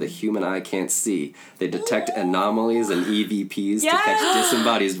color the human eye can't see. They detect anomalies and EVPs to catch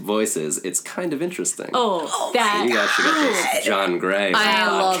disembodied voices. It's kind of interesting. Oh, that. You guys should get this John Gray. I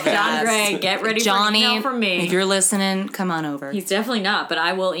love that. John Gray, get ready Johnny, for an email from me. if you're listening, come on over. He's definitely not, but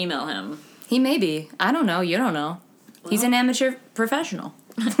I will email him. He may be. I don't know. You don't know. He's an amateur professional.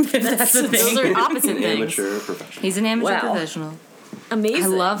 That's the Those are opposite things. Amateur professional. He's an amateur Wow. professional. Amazing. I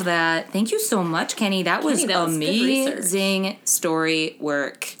love that. Thank you so much, Kenny. That was that was good research. amazing story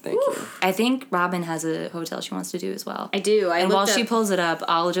work. Thank you. I think Robin has a hotel she wants to do as well. I do. And while she pulls it up,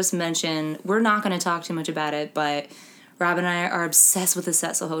 I'll just mention, we're not going to talk too much about it, but Robin and I are obsessed with the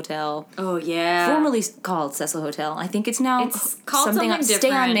Cecil Hotel. Oh, yeah. Formerly called Cecil Hotel. I think it's now It's called something Stay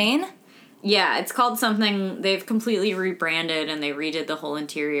on different. Main. Yeah, it's called something. They've completely rebranded and they redid the whole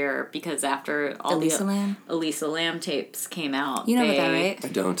interior because after all Elisa the Lam? Elisa Lam tapes came out, You know about that, right? I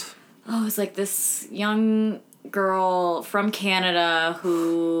don't. Oh, it's like this young girl from Canada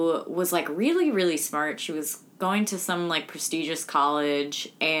who was like really, really smart. She was going to some like prestigious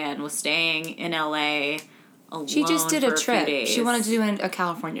college and was staying in LA alone. She just did for a trip. few days. She wanted to do a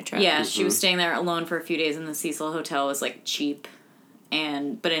California trip. Yeah, she was staying there alone for a few days, and the Cecil Hotel was like cheap,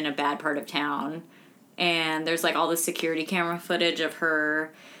 but in a bad part of town. And there's like all this security camera footage of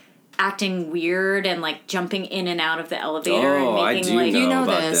her acting weird and like jumping in and out of the elevator and I making do like know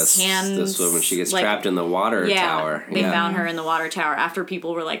about this. this. hands, This was when she gets like- trapped in the water tower. They found her in the water tower after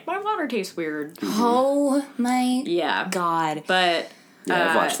people were like, my water tastes weird. Oh my Yeah. God. But Yeah,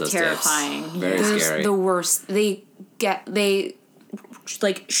 I've watched those terrifying. tapes. Very Those scary. the worst. They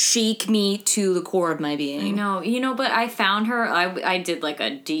like shake me to the core of my being. I know, but I found her. I did like a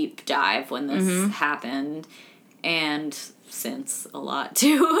deep dive when this happened, and since a lot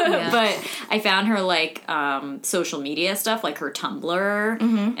too. Yeah. But I found her like social media stuff, like her Tumblr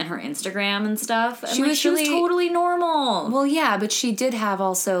and her Instagram and stuff. And She was she was really- totally normal. Well, yeah, but she did have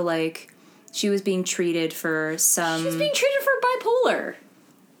also like she was being treated for some. She's being treated for bipolar.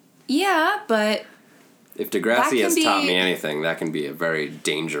 Yeah, but If That Degrassi can has taught be- me anything, that can be a very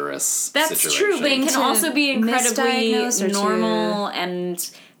dangerous That's situation. true, but it can To also be incredibly misdiagnose or to- normal and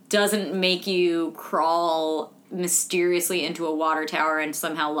doesn't make you crawl mysteriously into a water tower and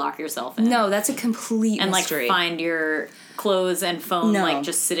somehow lock yourself in. no, that's a complete And mystery. like find your clothes and phone No. like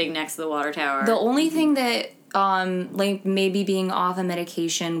just sitting next to the water tower. The only thing that like maybe being off a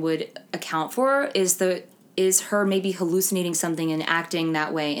medication would account for is her maybe hallucinating something and acting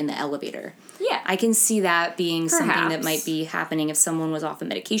that way in the elevator. Yeah. I can see that being something that Perhaps. might be happening if someone was off a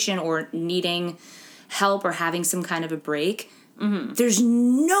medication or needing help or having some kind of a break. Mm-hmm. There's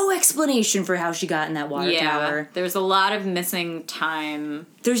no explanation for how she got in that water tower. There's a lot of missing time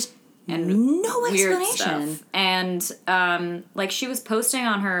There's and no weird explanation. stuff. And like she was posting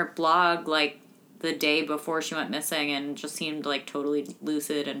on her blog like the day before she went missing and just seemed like totally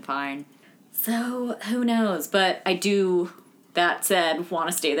lucid and fine. So who knows? But I do, that said, want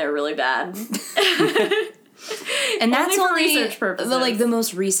to stay there really bad. And that's for only research purposes. the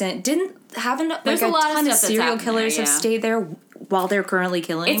most recent. Haven't There's like a lot of ton of stuff that's serial happened killers there, have yeah. stayed there while they're currently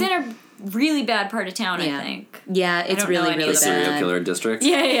killing? It's in a really bad part of town, Yeah. I think. Yeah, it's don't know really any really of The the bad. serial killer district.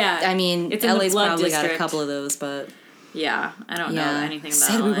 Yeah. I mean, It's in the LA's blood probably got a district. couple of those, but Yeah, I don't know anything about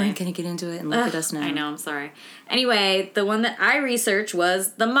said we LA. weren't going to get into it, and look at us now. I know, I'm sorry. Anyway, the one that I researched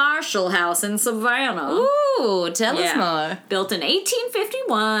was the Marshall House in Savannah. Ooh, tell us Yeah. more. Built in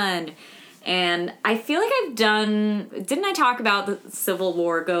 1851. And I feel like didn't I talk about the Civil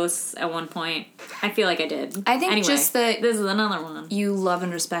War ghosts at one point? I feel like I did. I think Anyway, just that- this is another one. You love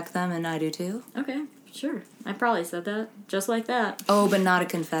and respect them, and I do too. Okay, sure. I probably said that. Just like that. Oh, but not a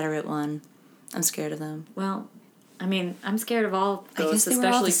Confederate one. I'm scared of them. Well, I mean, I'm scared of all I ghosts, guess they were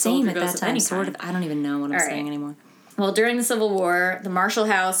especially all the same soldier at that ghosts of time, any sort kind. of. I don't even know what I'm All right. saying anymore. Well, during the Civil War, the Marshall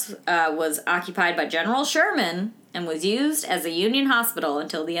House was occupied by General Sherman and was used as a Union hospital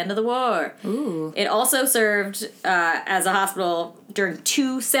until the end of the war. Ooh. It also served as a hospital during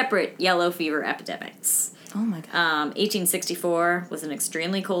 2 separate yellow fever epidemics. Oh my god. 1864 was an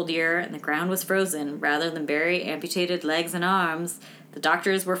extremely cold year, and the ground was frozen. Rather than bury amputated legs and arms, the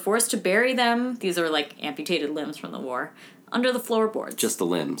doctors were forced to bury them. These are like amputated limbs from the war. Under the floorboards. Just the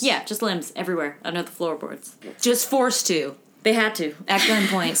limbs. Yeah, just limbs everywhere under the floorboards. Just forced to. They had to. At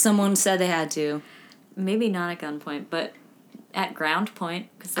gunpoint. Someone said they had to. Maybe not at gunpoint, but at ground point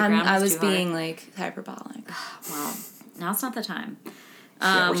because the ground I was was too hard. being like hyperbolic. Well, now's not the time.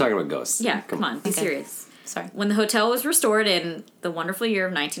 Yeah, we're talking about ghosts. Yeah, come on, be Okay. serious. Sorry. When the hotel was restored in the wonderful year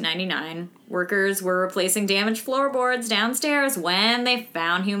of 1999, workers were replacing damaged floorboards downstairs when they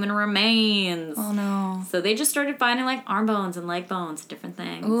found human remains. Oh no. So they just started finding like arm bones and leg bones, different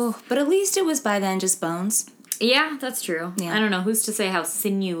things. Ooh, but at least it was by then just bones. Yeah, that's true. Yeah. I don't know who's to say how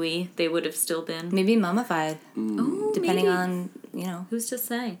sinewy they would have still been. Maybe mummified. Ooh, Depending maybe. on, you know. Who's to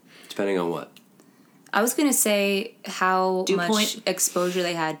say? Depending on what. I was going to say how Dew much point. exposure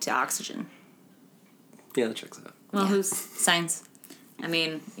they had to oxygen. Yeah, that checks out. Well, Yeah. who's Science. I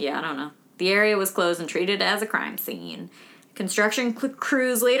mean, yeah, I don't know. The area was closed and treated as a crime scene. Construction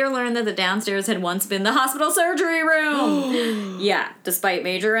crews later learned that the downstairs had once been the hospital surgery room. Yeah, despite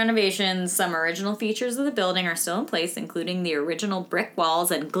major renovations, some original features of the building are still in place, including the original brick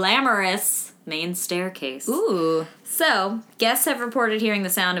walls and glamorous main staircase. Ooh. So, guests have reported hearing the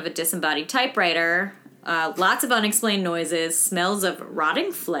sound of a disembodied typewriter, lots of unexplained noises, smells of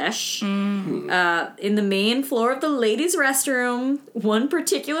rotting flesh. In the main floor of the ladies' restroom, one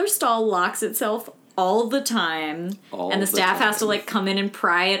particular stall locks itself all the time, All and the the staff has to time. like come in and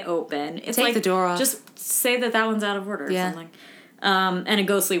pry it open. It's Take like the door off. just say that one's out of order or Yeah. something. And a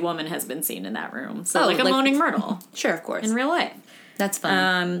ghostly woman has been seen in that room. So, Oh, like a like- moaning myrtle Sure, of course. in real life. That's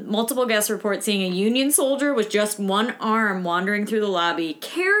fun. Multiple guests report seeing a Union soldier with just one arm wandering through the lobby,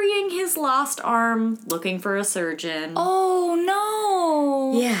 carrying his lost arm, looking for a surgeon. Oh,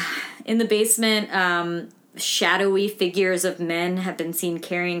 no. Yeah. In the basement, shadowy figures of men have been seen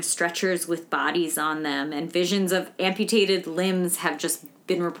carrying stretchers with bodies on them, and visions of amputated limbs have just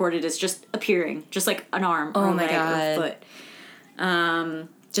been reported as just appearing, just like an arm or a my leg God. or foot.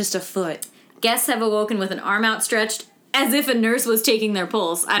 Just a foot. Guests have awoken with an arm outstretched as if a nurse was taking their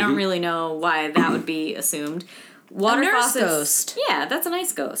pulse. I don't really know why that would be assumed. Water nurse faucets, ghost. Yeah, that's a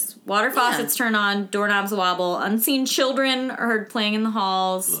nice ghost. Water faucets turn on, doorknobs wobble, unseen children are heard playing in the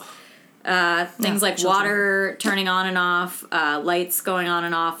halls. Things like water turning on and off, lights going on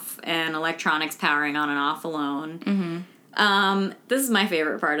and off, and electronics powering on and off alone. This is my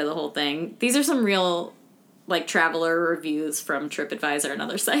favorite part of the whole thing. These are some real, like, traveler reviews from TripAdvisor and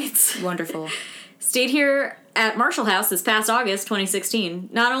other sites. Wonderful. Stayed here at Marshall House this past August 2016.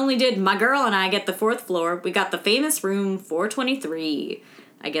 Not only did my girl and I get the 4th floor, we got the famous room 423.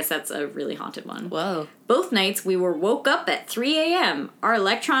 I guess that's a really haunted one. Whoa. Both nights we were woke up at 3 a.m. Our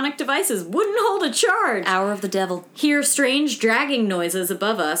electronic devices wouldn't hold a charge. Hour of the devil. Hear strange dragging noises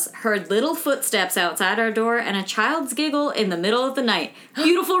above us, heard little footsteps outside our door, and a child's giggle in the middle of the night.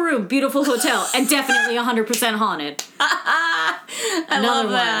 Beautiful room, beautiful hotel, and definitely 100% haunted. I Another love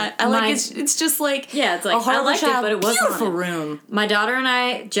that. one. I like My- it's just like Yeah, it's like, a horrible I liked it, child, but it was beautiful haunted. room. My daughter and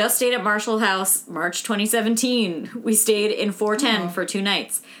I just stayed at Marshall House March 2017. We stayed in 410 for 2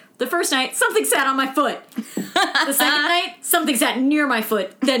 nights. The first night, something sat on my foot. The second night, something sat near my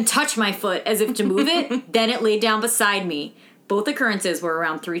foot, then touched my foot as if to move it, then it laid down beside me. Both occurrences were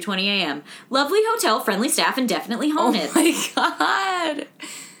around 3:20 a.m. Lovely hotel, friendly staff, and definitely haunted. Oh my god.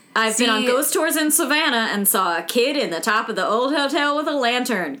 I've been on See- ghost tours in Savannah and saw a kid in the top of the old hotel with a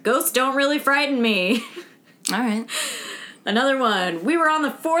lantern. Ghosts don't really frighten me. All right. Another one. We were on the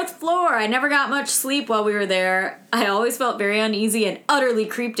 4th floor. I never got much sleep while we were there. I always felt very uneasy and utterly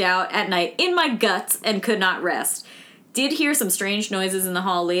creeped out at night in my guts and could not rest. Did hear some strange noises in the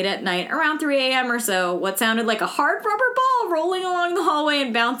hall late at night, around 3 a.m. or so. What sounded like a hard rubber ball rolling along the hallway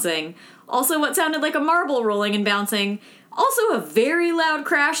and bouncing. Also what sounded like a marble rolling and bouncing. Also a very loud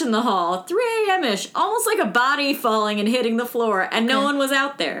crash in the hall, 3 a.m.-ish, almost like a body falling and hitting the floor, and no one was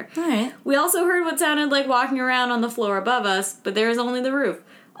out there. All right. We also heard what sounded like walking around on the floor above us, but there was only the roof.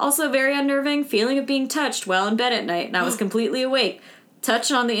 Also very unnerving, feeling of being touched while in bed at night, and I was completely awake.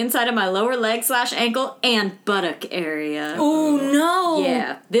 Touched on the inside of my lower leg / ankle and buttock area. Oh no.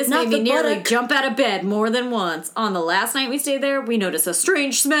 Yeah, this Not made me the nearly buttock. jump out of bed more than once. On the last night we stayed there, we noticed a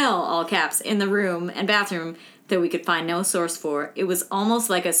strange smell, all caps, in the room and bathroom that we could find no source for. It was almost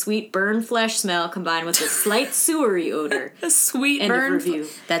like a sweet burned flesh smell combined with a slight sewery odor. A sweet End of burn. review.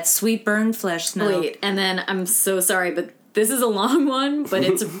 That sweet burn flesh smell. Wait, and then I'm so sorry, but this is a long one, but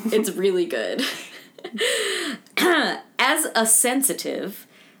it's really good. As a sensitive,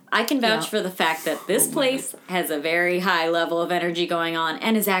 I can vouch Yeah. for the fact that this place has a very high level of energy going on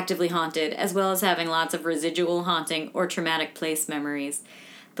and is actively haunted, as well as having lots of residual haunting or traumatic place memories.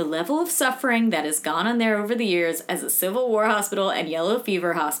 The level of suffering that has gone on there over the years as a Civil War hospital and yellow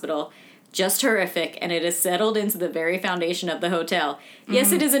fever hospital, just horrific, and it has settled into the very foundation of the hotel.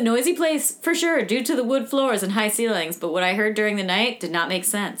 Yes, it is a noisy place, for sure, due to the wood floors and high ceilings, but what I heard during the night did not make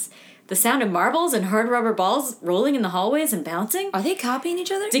sense. The sound of marbles and hard rubber balls rolling in the hallways and bouncing? Are they copying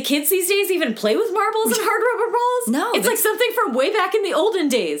each other? Do kids these days even play with marbles and hard rubber balls? No, It's like something from way back in the olden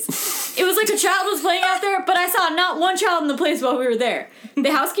days. It was like a child was playing out there, but I saw not one child in the place while we were there.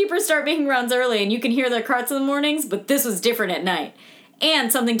 The housekeepers start making rounds early, and you can hear their carts in the mornings, but this was different at night.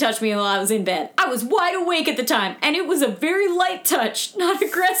 And something touched me while I was in bed. I was wide awake at the time, and it was a very light touch, not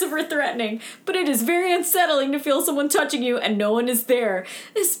aggressive or threatening, but it is very unsettling to feel someone touching you and no one is there,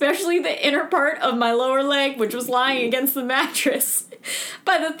 especially the inner part of my lower leg, which was lying against the mattress.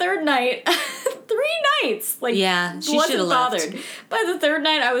 By the third night, 3 nights, like, Yeah, she wasn't should've left. bothered. By the third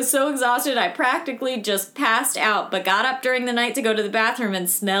night, I was so exhausted, I practically just passed out, but got up during the night to go to the bathroom and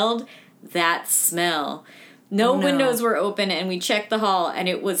smelled that smell. No windows were open, and we checked the hall, and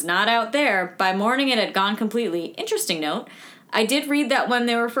it was not out there. By morning, it had gone completely. Interesting note. I did read that when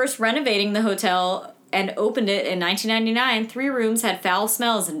they were first renovating the hotel and opened it in 1999, 3 rooms had foul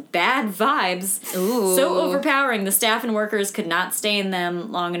smells and bad vibes. Ooh. So overpowering, the staff and workers could not stay in them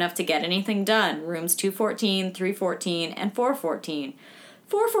long enough to get anything done. Rooms 214, 314, and 414.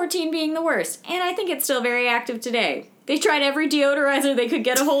 414 being the worst, and I think it's still very active today. They tried every deodorizer they could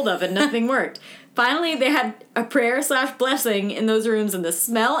get a hold of, and nothing worked. Finally, they had a prayer / blessing in those rooms, and the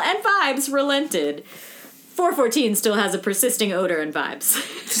smell and vibes relented. 414 still has a persisting odor and vibes.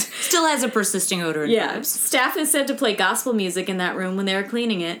 Still has a persisting odor and Yeah. vibes. Staff is said to play gospel music in that room when they are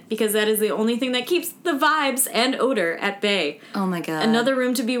cleaning it because that is the only thing that keeps the vibes and odor at bay. Oh my god. Another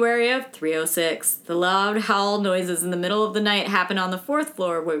room to be wary of, 306. The loud howl noises in the middle of the night happen on the 4th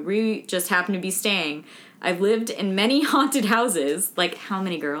floor where we just happen to be staying. I've lived in many haunted houses. Like, how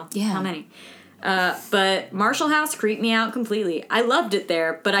many, girl? Yeah. How many? But Marshall House creeped me out completely. I loved it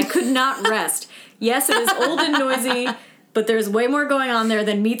there, but I could not rest. Yes, it is old and noisy, but there's way more going on there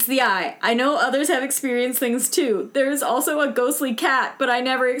than meets the eye. I know others have experienced things too. There is also a ghostly cat, but I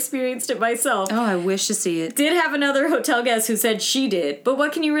never experienced it myself. Oh, I wish to see it. Did have another hotel guest who said she did, but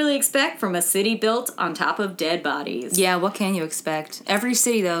what can you really expect from a city built on top of dead bodies? Yeah, what can you expect? Every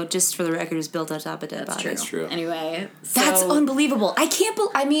city, though, just for the record, is built on top of dead bodies. That's true. Anyway, That's so unbelievable. I can't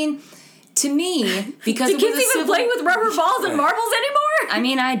I mean, to me, because do it kids was a even civil... play with rubber balls and marbles anymore? I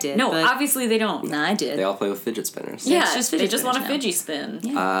mean, I did. No, but... obviously they don't. No, I did. They all play with fidget spinners. Yeah, it's just they fidget just want a spinners now. fidget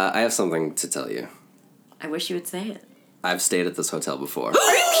spin. Yeah. I have something to tell you. I wish you would say it. I've stayed at this hotel before. Are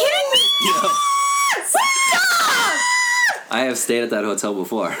you kidding me? Stop! I have stayed at that hotel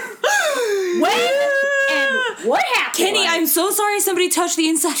before. When and what happened? Kenny, I'm so sorry somebody touched the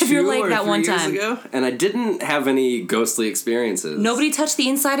inside of your 2 leg or that 3 one years time. ago, and I didn't have any ghostly experiences. Nobody touched the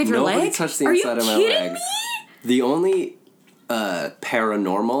inside of your Nobody leg? touched the Are you inside of my kidding leg. me? The only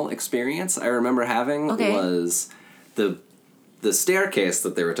paranormal experience I remember having Okay. was the staircase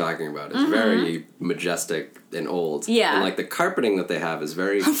that they were talking about is very majestic and old. Yeah. And like the carpeting that they have is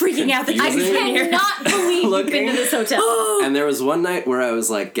very I'm freaking out that you I confusing. cannot believe you've been to this hotel. And there was one night where I was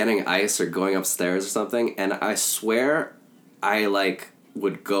like getting ice or going upstairs or something, and I swear I like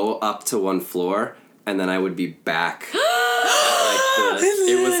would go up to one floor and then I would be back.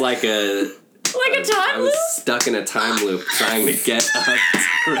 It was like a Like a time I loop? was stuck in a time loop trying to get up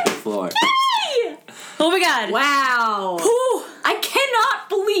to the floor. Oh my god. Wow. Whew. I cannot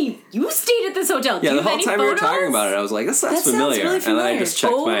believe you stayed at this hotel. Do Yeah, you the have whole any time we were photos? talking about it, I was like, this sounds That sounds familiar. really And then I familiar. just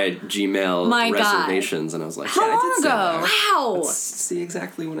checked Oh my Gmail my God. reservations and I was like, How yeah, I long did say ago? that. Wow. Let's see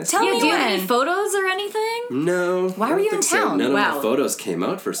exactly when I Tell said me Yeah, do you have when. any photos or anything? No. Why I were don't you in think so. town? None Wow. of my photos came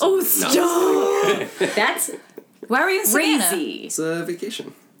out for some Oh, No, I'm just kidding. That's Why were you in Savannah? crazy. It's a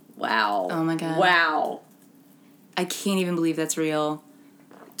vacation. Wow. Oh my God. Wow. I can't even believe that's real.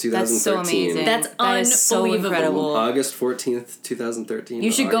 2013. That's so amazing. That's That is so unbelievable. incredible. August 14th, 2013.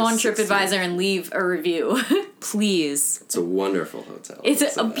 You should go on August 16th. TripAdvisor and leave a review. Please. It's a wonderful hotel. It's I'll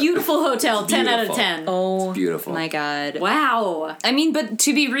say a that. beautiful hotel, It's 10 out of beautiful. 10. Oh It's beautiful. my god. Wow. I mean, but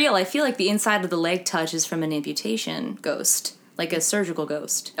to be real, I feel like the inside of the leg touch is from an amputation ghost. Like a surgical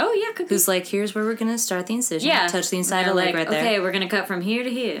ghost. Oh, yeah, could be. Who's like, here's where we're gonna start the incision. Yeah. Touch the inside They're of the leg like, right there. okay, we're going to cut from here to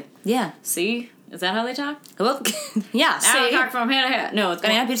here. Yeah. See? Is that how they talk? Well, yeah, Now see. cut from here to here. No, it's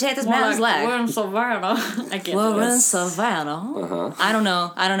Gonna more- amputate this more man's like, leg. We're in Savannah. I can't Well, do we're in this. Savannah. Uh-huh. I don't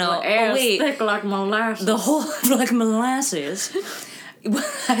know. My air Oh, is wait. thick like molasses. The whole, like molasses.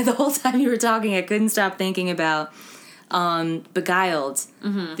 The whole time you were talking, I couldn't stop thinking about Beguiled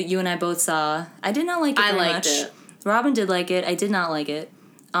that you and I both saw. I did not like it I very liked much. it. Robin did like it. I did not like it.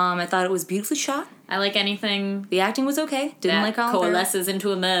 I thought it was beautifully shot. I like anything The acting was okay. Didn't that like Colin Farrell. coalesces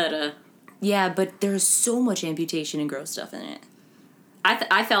into a murder. Yeah, but there's so much amputation and gross stuff in it.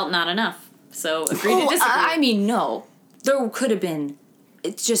 I felt not enough. So agree to disagree. I mean, no. There could have been.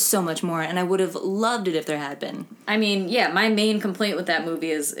 It's just so much more, and I would have loved it if there had been. I mean, yeah, my main complaint with that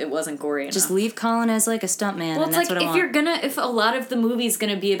movie is it wasn't gory enough. Just leave Colin as like a stuntman, well, and it's that's like what I want. if a lot of the movie's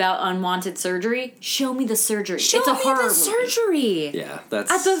gonna be about unwanted surgery, show me the surgery. Show it's a me horror the movie. surgery. Yeah,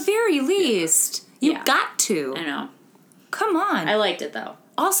 that's... At the very least, you Yeah. got to. I know. Come on. I liked it though.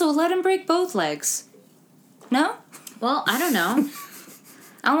 Also, let him break both legs. No? Well, I don't know.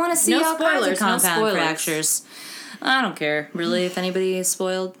 I want to see No all kinds of spoilers, no compound spoilers. fractures. I don't care, really, if anybody is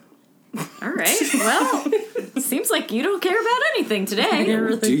spoiled. All right. Well, seems like you don't care about anything today.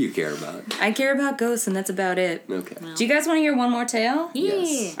 What do you care about? I care about ghosts, and that's about it. Okay. Do you guys want to hear one more tale?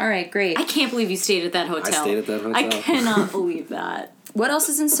 Yes. All right, great. I can't believe you stayed at that hotel. stayed at that hotel. I cannot believe that. What else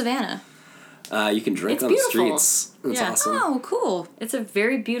is in Savannah? You can drink It's on beautiful. the streets. It's Yeah. awesome. Oh, cool. It's a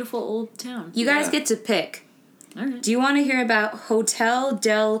very beautiful old town. You guys Yeah. get to pick. All right. Do you want to hear about Hotel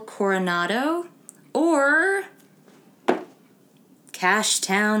del Coronado or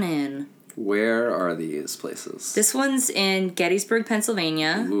Cashtown Inn? Where are these places? This one's in Gettysburg,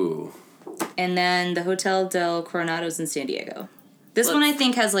 Pennsylvania, Ooh. and then the Hotel del Coronado's in San Diego. This one I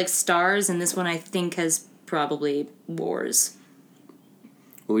think has like stars, and this one I think has probably wars.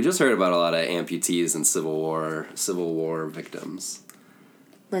 Well, we just heard about a lot of amputees and Civil War victims.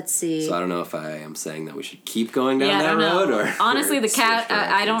 Let's see. So I don't know if I am saying that we should keep going down Yeah, I that don't know. road or Honestly, or the cat. switch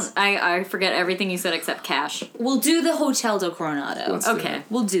I directions. don't. I forget everything you said except cash. We'll do the Hotel del Coronado. Let's do Okay. it.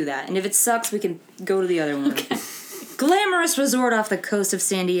 We'll do that. And if it sucks, we can go to the other one. Glamorous resort off the coast of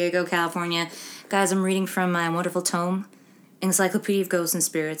San Diego, California. Guys, I'm reading from my wonderful tome, Encyclopedia of Ghosts and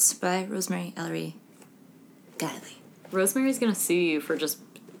Spirits by Rosemary Ellery Guiley. Rosemary's gonna sue you for just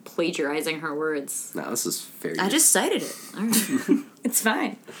plagiarizing her words. No, this is fair. I just cited it. All right. It's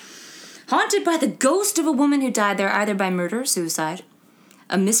fine. Haunted by the ghost of a woman who died there either by murder or suicide.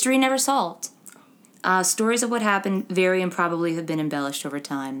 A mystery never solved. Stories of what happened vary and probably have been embellished over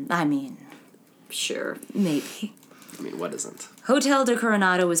time. I mean, Sure. maybe. I mean, what isn't? Hotel de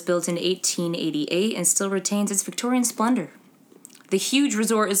Coronado was built in 1888 and still retains its Victorian splendor. The huge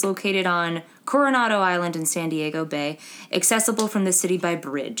resort is located on Coronado Island in San Diego Bay, accessible from the city by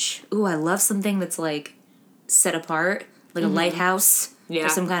bridge. Ooh, I love something that's like set apart, like a lighthouse Yeah. or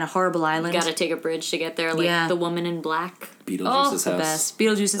some kind of horrible island. Gotta take a bridge to get there, like Yeah. the woman in black. Oh, Beetlejuice's the house. best.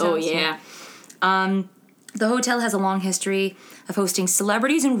 Beetlejuice's Oh house. yeah. The hotel has a long history of hosting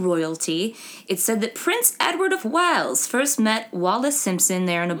celebrities and royalty. It's said that Prince Edward of Wales first met Wallis Simpson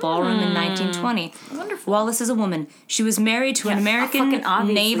there in a ballroom in 1920. Wonderful. Wallis is a woman. She was married to an Yeah, American fucking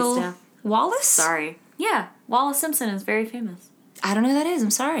obviously, naval... Steph. Wallace? Sorry. Yeah, Wallace Simpson is very famous. I don't know who that is.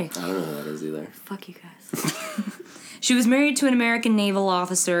 I'm sorry. I don't know who that is either. Fuck you guys. She was married to an American naval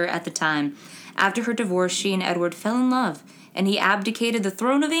officer at the time. After her divorce, she and Edward fell in love, and he abdicated the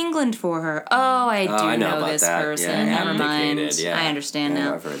throne of England for her. Oh, I do I know about this that. person. Yeah, Never mind. abdicated, yeah. I understand Yeah,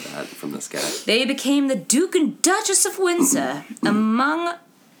 now. I've heard that from this guy. They became the Duke and Duchess of Windsor. Among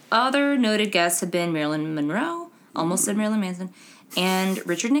other noted guests have been Marilyn Monroe, almost said Marilyn Manson, and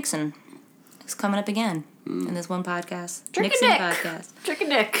Richard Nixon. He's coming up again in this one podcast. Nixon Dick. podcast. Trick a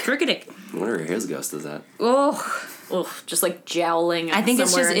dick. Trick-a-dick. I wonder where his ghost is at. Oh, Ugh, just like jowling. I think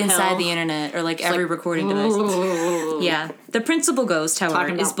it's somewhere just in inside hell. the internet or like every like, recording device. Yeah. The principal ghost, however,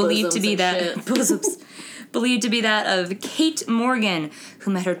 Talking is about believed to be bosoms and that bosoms. Believed to be that of Kate Morgan,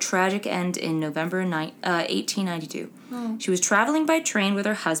 who met her tragic end in November 1892. She was traveling by train with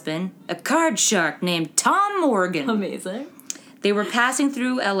her husband, a card shark named Tom Morgan. Amazing. They were passing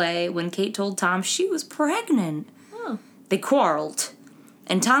through LA when Kate told Tom she was pregnant. Oh. They quarreled,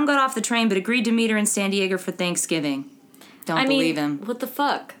 and Tom got off the train but agreed to meet her in San Diego for Thanksgiving. Don't believe him. What the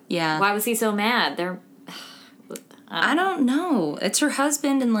fuck? Yeah. Why was he so mad? I don't know. It's her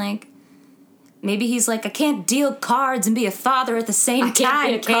husband, and like, maybe he's like, I can't deal cards and be a father at the same I time.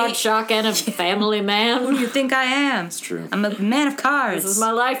 can't be a card Kate. shark and a family Who do man. you think I am? It's true. I'm a man of cards. This is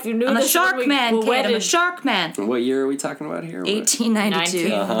my life. You knew I'm a this shark when we man, were Kate. I'm a wedded. shark man. What year are we talking about here?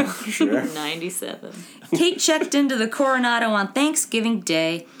 1892. Sure. 97. Kate checked into the Coronado on Thanksgiving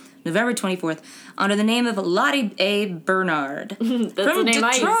Day, November 24th, under the name of Lottie A. Bernard. That's From the name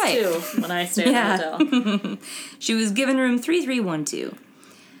I Detroit. used too when I stayed Yeah. at the hotel. She was given room 3312.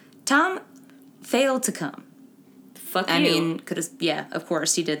 Tom failed to come. Fuck I you. mean, could have, yeah, of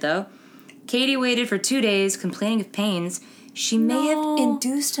course he did, though. Katie waited for 2 days, complaining of pains. She may have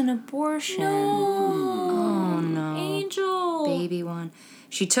induced an abortion. Oh, no. Angel. Baby one.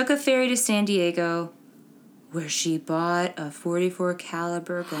 She took a ferry to San Diego, where she bought a .44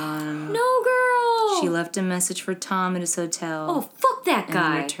 caliber gun. No, girl. She left a message for Tom at his hotel. Oh, fuck that and then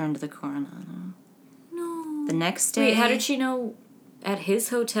guy. returned to the Coronado. No. The next day... Wait, how did she know at his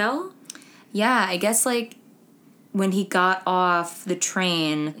hotel? Yeah, I guess, like, when he got off the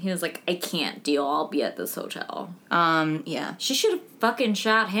train... He was like, I can't deal. I'll be at this hotel. Yeah. She should have fucking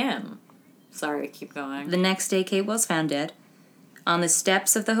shot him. Sorry, keep going. The next day, Kate was found dead on the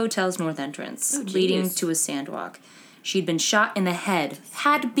steps of the hotel's north entrance, Oh, jeez. leading to a sandwalk. She'd been shot in the head.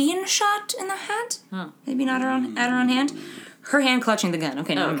 Had been shot in the head? Huh. Maybe not at her own hand. Her hand clutching the gun.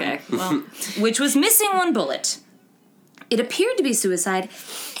 Okay, no. Okay, well, Which was missing one bullet. It appeared to be suicide,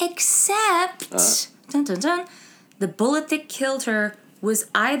 except dun dun dun, the bullet that killed her was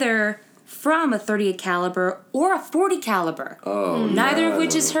either from a .38 caliber or a .40 caliber. Oh, Neither no. of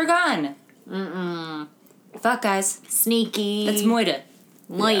which is her gun. Fuck, guys. sneaky. That's Moida.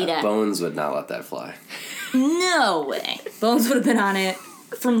 Moida. Yeah, Bones would not let that fly. No way. Bones would have been on it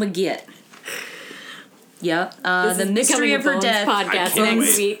from the get. Yep. This The is mystery becoming of a her Bones death. podcast can't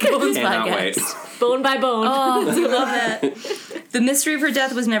next wait. week. Bones Cannot podcast. wait. Bone by bone. Oh, I love that. The mystery of her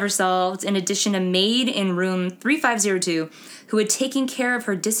death was never solved. In addition, a maid in room 3502 who had taken care of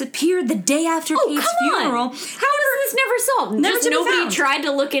her disappeared the day after Kate's funeral. How is this never solved? Never Just to be nobody found. tried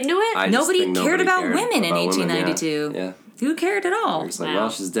to look into it? I just Nobody think cared about women in about women, 1892. Yeah. Who cared at all? It's like, Wow. well,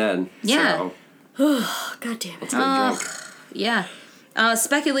 she's dead. Yeah. So, God damn it. let's go drink. Yeah.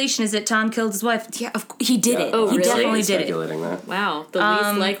 Speculation is that Tom killed his wife. Yeah, he did it. Oh, he really? definitely did it. Speculating that. Wow, the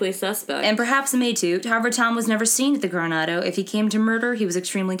least likely suspect. And perhaps a maid too. However, Tom was never seen at the Coronado. If he came to murder, he was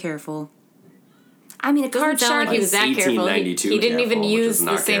extremely careful. I mean, a card Doesn't sound shark like he was is... that careful. He 1892 didn't even careful, which use is the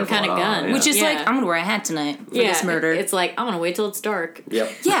not same careful kind of at all, gun. yeah. Which is Yeah. like, I'm going to wear a hat tonight for this murder. It's like, I'm going to wait till it's dark.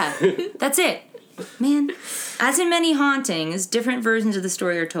 Yep. Yeah, that's it. Man, as in many hauntings, different versions of the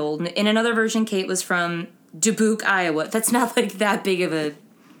story are told. In another version, Kate was from Dubuque, Iowa. That's not like that big of a...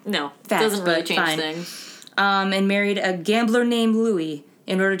 No, Fact, doesn't really but change fine. things. And married a gambler named Louis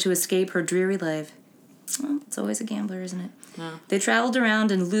in order to escape her dreary life. Well, it's always a gambler, isn't it? Yeah. They traveled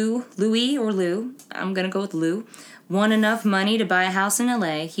around and Louis, I'm going to go with Lou, won enough money to buy a house in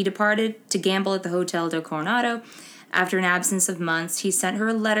L.A. He departed to gamble at the Hotel del Coronado. After an absence of months, he sent her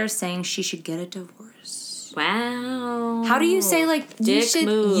a letter saying she should get a divorce. Wow. How do you say, like, Dick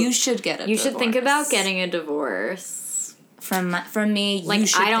move. you should get a You divorce? should think about getting a divorce. From me, Like, you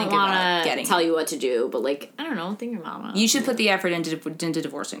should I don't think about want to getting tell you what to do, but, like, I don't know, think about it. You should put the effort into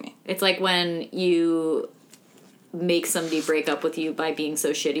divorcing me. It's like when you make somebody break up with you by being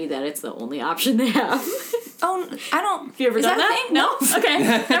so shitty that it's the only option they have. Oh, I don't... Have you ever is done a that? thing? No? Okay,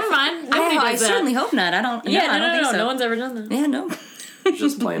 never mind. Nobody I does that. certainly hope not. I don't... Yeah, I don't think so. No one's ever done that. Yeah, no.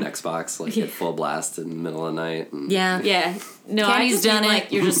 Just playing Xbox, like at full blast in the middle of the night. And Yeah. Yeah. No, I Kenny's just done mean, it.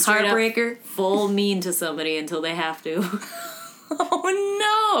 like, you're just straight up Heartbreaker. full mean to somebody until they have to.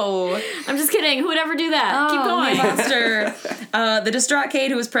 Oh, no. I'm just kidding. Who would ever do that? Keep going. Monster. The distraught Kate,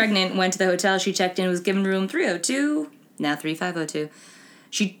 who was pregnant, went to the hotel. She checked in, was given room 302, now 3502.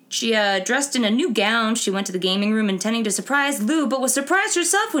 She dressed in a new gown. She went to the gaming room intending to surprise Lou, but was surprised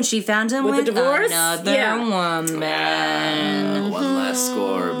herself when she found him With with the divorce? another Yeah. woman. one last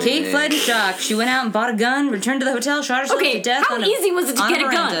score, baby. Kate fled in shock. She went out and bought a gun, returned to the hotel, shot herself Okay, to death. how on easy was it to on get a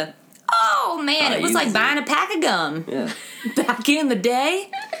gun? veranda. Oh, man, it was like easy. buying a pack of gum. Yeah. Back in the day,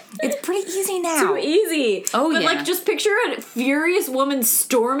 it's pretty easy now. Too easy. Oh, but yeah. like, just picture a furious woman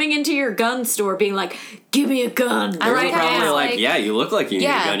storming into your gun store, being like, "Give me a gun!" I They're like how probably it's like, like- yeah, you look like you need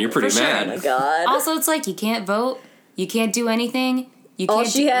Yeah, a gun. You're pretty for sure. mad. God. Also, it's like you can't vote, you can't do anything. You All can't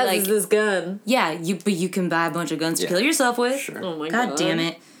she do, has like, is this gun. yeah, but you can buy a bunch of guns to Yeah. kill yourself with. Sure. Oh my God damn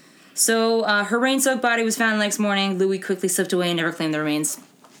it. So her rain-soaked body was found the next morning. Louis quickly slipped away and never claimed the remains.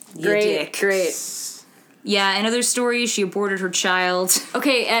 You Great, dick. great. Yeah, in other stories, she aborted her child.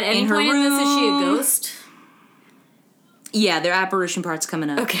 Okay, at any In her point in this, is she a room. ghost? Yeah, their apparition part's coming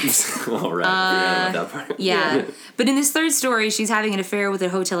up. Okay. All right. Forgot about that part. Yeah. But in this third story, she's having an affair with a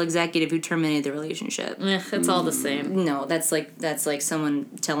hotel executive who terminated the relationship. It's all the same. No, that's like someone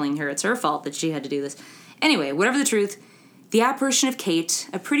telling her it's her fault that she had to do this. Anyway, whatever the truth, the apparition of Kate,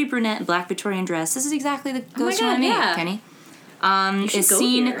 a pretty brunette in black Victorian dress. This is exactly the ghost you God, want to meet, yeah. Kenny. should Is go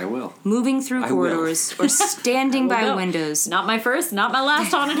seen here. I will. moving through I corridors or standing by go. windows Not my first, not my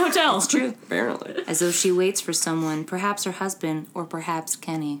last haunted hotel. It's true. Apparently. as though she waits for someone, perhaps her husband or perhaps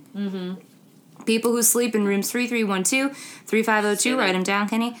Kenny. Mm-hmm. People who sleep in rooms 3312, 3502, write them down,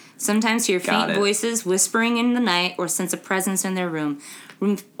 Kenny, sometimes hear Got faint it. voices whispering in the night or sense a presence in their room.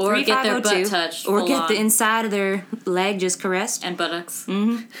 Room Or get their butt 3502, touched or full get the on. inside of their leg just caressed. And buttocks.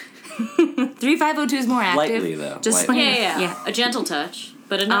 3502 is more active. Lightly, though. Just Lightly. Yeah. A gentle touch,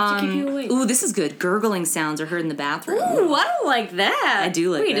 but enough to keep you awake. Ooh, this is good. Gurgling sounds are heard in the bathroom. Ooh, I don't like that. I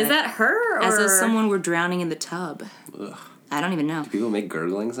do like Wait, that. is that her or As though someone were drowning in the tub. Ugh. I don't even know. People make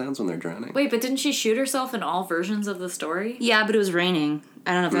gurgling sounds when they're drowning. Wait, but didn't she shoot herself in all versions of the story? Yeah, but it was raining.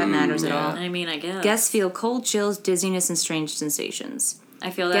 I don't know if that matters at yeah. all. I mean, I guess. Guests feel cold chills, dizziness, and strange sensations. I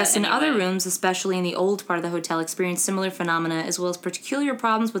feel that. Guests in anyway. other rooms, especially in the old part of the hotel, experience similar phenomena, as well as peculiar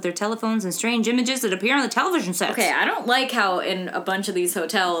problems with their telephones and strange images that appear on the television sets. Okay, I don't like how in a bunch of these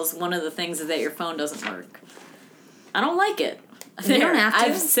hotels, one of the things is that your phone doesn't work. I don't like it. You don't have to.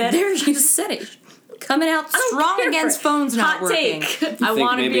 I've said There, you said it. Coming out I don't strong care against for it. phones not Hot working. take. I I think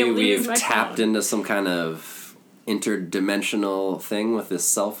want to be maybe able to use we've my tapped phone. into some kind of interdimensional thing with this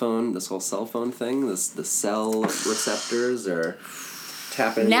cell phone, this whole cell phone thing. The cell receptors are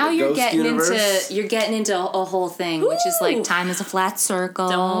tapping Now into the you're ghost getting universe. into a whole thing, which is like Ooh. time is a flat circle.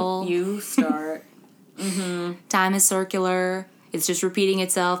 Don't you start. Time is circular. It's just repeating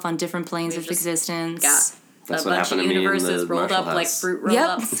itself on different planes We've of just existence. Got That's a what bunch of happened to me in universes the rolled Marshall up like House. fruit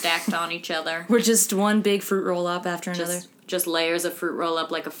roll-ups stacked on each other. We're just one big fruit roll up after another. Just layers of fruit roll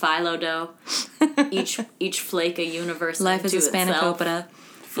up like a phyllo dough. each flake a universe. Life is a unto itself. spanakopita.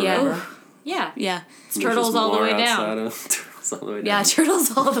 Forever. Yeah. Yeah. Yeah. It's turtles all the way down. Turtles all the way down. Yeah,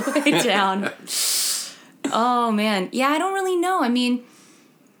 turtles all the way down. Oh man. Yeah, I don't really know. I mean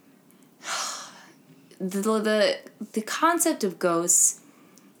the concept of ghosts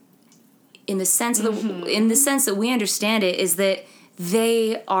in the sense of in the sense that we understand it is that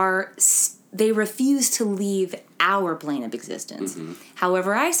they refuse to leave our plane of existence.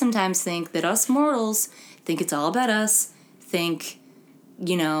 However, I sometimes think that us mortals think it's all about us, think,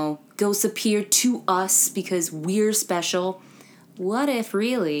 ghosts appear to us because we're special. What if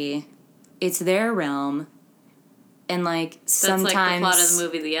really it's their realm? And sometimes That's like the plot of the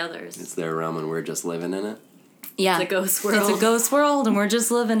movie The Others. It's their realm and we're just living in it. Yeah, It's a ghost world. It's a ghost world, and we're just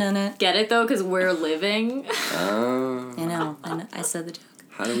living in it. Get it though, because we're living. Oh. I know. I said the joke.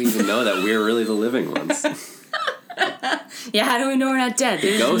 How do we even know that we're really the living ones? Yeah, how do we know we're not dead?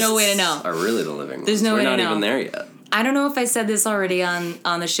 There's Ghosts no way to know. are really the living ones. There's no we're way to not know. even there yet. I don't know if I said this already on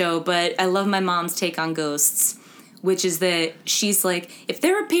the show, but I love my mom's take on ghosts, which is that she's like, if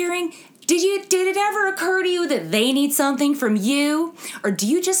they're appearing, did it ever occur to you that they need something from you? Or do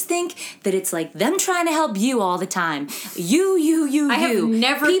you just think that it's like them trying to help you all the time? You. I have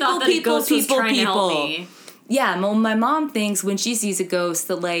never thought that a ghost was trying to help me. Yeah, my mom thinks when she sees a ghost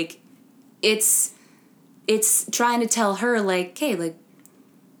that it's trying to tell her hey,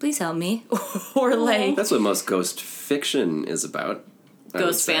 please help me, or That's what most ghost fiction is about.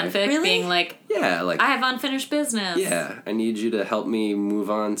 Ghost fanfic Really? being like, Yeah, I have unfinished business. yeah, I need you to help me move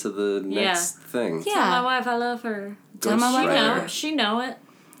on to the next thing. Yeah. Tell my wife I love her. Tell my wife I love Ghostwriter. her. She know it.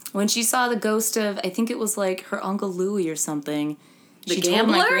 When she saw the ghost of, I think it was her Uncle Louie or something, The she told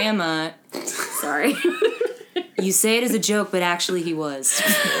my gambler? grandma, Sorry. you say it as a joke, but actually he was.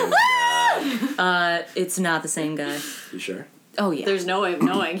 It's not the same guy. You sure? Oh, yeah. There's no way of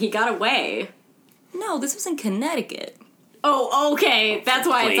knowing. He got away. No, this was in Connecticut. Oh, okay. That's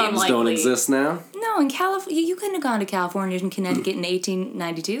why it's Planes unlikely. don't exist now? No, in California, you couldn't have gone to California and Connecticut in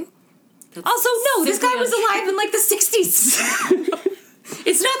 1892. Also, no, this guy simply was alive in the 60s.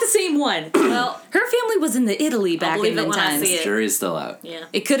 It's not the same one. Well, Her family was in the Italy back believe in it the when I times. see it. Jury's still out. yeah.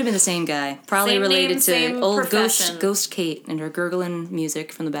 It could have been the same guy. Probably Same related name, to same old profession. Ghost Kate and her gurgling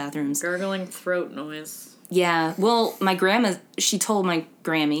music from the bathrooms. Gurgling throat noise. Yeah, well, my grandma, she told my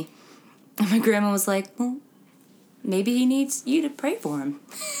Grammy. And my grandma was like, well, maybe he needs you to pray for him.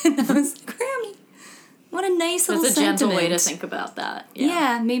 And I was like, Grammy, what a nice little That's a gentle sentiment. way to think about that.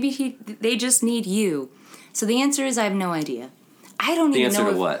 Yeah, maybe they just need you. So the answer is I have no idea. I don't The even answer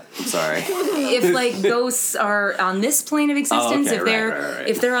know to what? I'm sorry. if ghosts are on this plane of existence, okay, if they're right.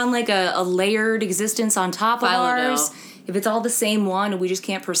 if they're on a layered existence on top of Pile of ours, dough. if it's all the same one and we just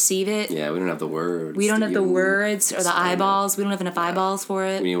can't perceive it. Yeah, we don't have the words. We don't to have the even words or the explain it. eyeballs. We don't have enough eyeballs for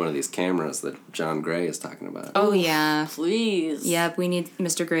it. We need one of these cameras that John Gray is talking about. Oh, yeah. Please. Yep, we need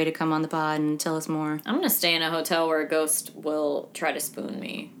Mr. Gray to come on the pod and tell us more. I'm going to stay in a hotel where a ghost will try to spoon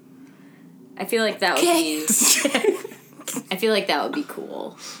me. I feel like that would Okay. be... I feel like that would be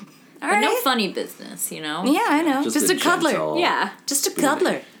cool. But no funny business, Yeah, I know. Just a cuddler. gentle Yeah. Just a spooning.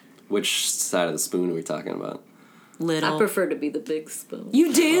 cuddler. Which side of the spoon are we talking about? Little. I prefer to be the big spoon.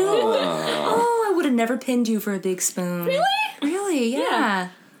 You do? Oh, I would have never pinned you for a big spoon. Really? Really, yeah.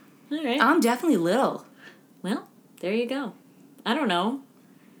 All right. I'm definitely little. Well, there you go. I don't know.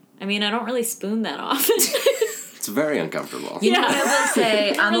 I mean, I don't really spoon that often. It's very uncomfortable. You know what I will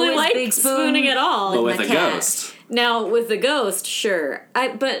say? I'm really always like big spoon. spooning at all. but with with my a cat. ghost. Now, with the ghost, sure.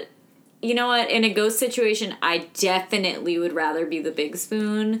 But you know what? In a ghost situation, I definitely would rather be the big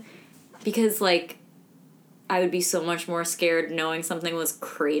spoon because, I would be so much more scared knowing something was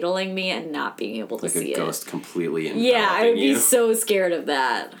cradling me and not being able to Like see a ghost completely it. Yeah, I would enveloping be you. so scared of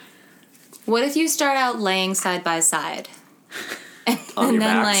that. What if you start out laying side by side? On And your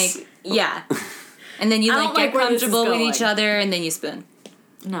then, backs. yeah. And then you, I don't get like where this is comfortable with going. each other and then you spoon.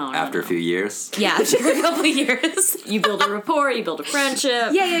 No, After a few years. Yeah, after a couple of years. You build a rapport, you build a friendship.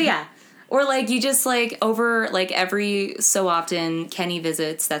 Yeah. Or you just over every so often Kenny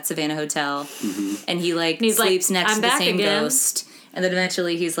visits that Savannah hotel and he he's like, sleeps next "I'm to the back same again." ghost. And then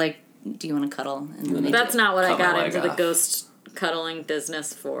eventually he's like, do you want to cuddle? And then they That's do. not what I Cut my got leg into the off. ghost cuddling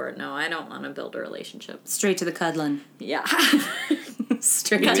business for. No, I don't want to build a relationship. Straight to the cuddling. Yeah.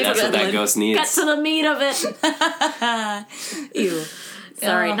 Straight Maybe to that's what that cuddling. ghost needs. Get to the meat of it. Ew.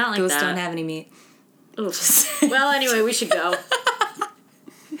 Sorry, Oh, not like ghosts that. don't have any meat. Oof. Well, anyway, we should go.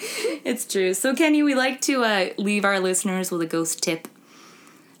 It's true. So, Kenny, we like to leave our listeners with a ghost tip.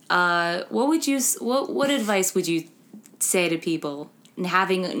 What advice would you say to people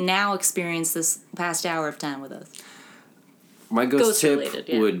having now experienced this past hour of time with us? My ghost Ghost tip related,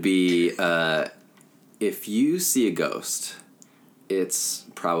 yeah. would be if you see a ghost, it's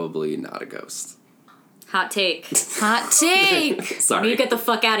probably not a ghost. Hot take. Hot take. Sorry. You get the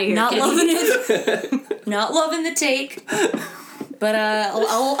fuck out of here. Not Kenny. loving it. Not loving the take. But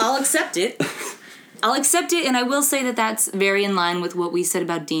I'll accept it. I'll accept it, and I will say that that's very in line with what we said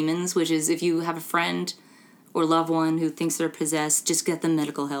about demons, which is if you have a friend or loved one who thinks they're possessed, just get them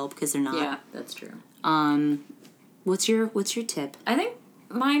medical help because they're not. Yeah, that's true. What's your tip? I think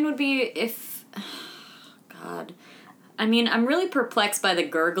mine would be if... God. I mean, I'm really perplexed by the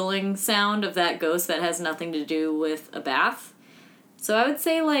gurgling sound of that ghost that has nothing to do with a bath. So I would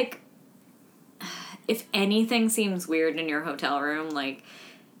say, like, if anything seems weird in your hotel room, like,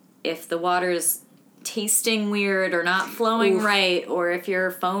 if the water's tasting weird or not flowing right, or if your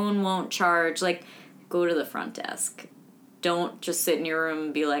phone won't charge, like, go to the front desk. Don't just sit in your room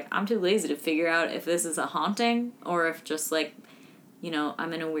and be like, I'm too lazy to figure out if this is a haunting or if just, like, you know,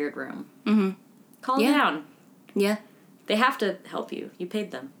 I'm in a weird room. Mm-hmm. Calm down. Yeah. They have to help you. You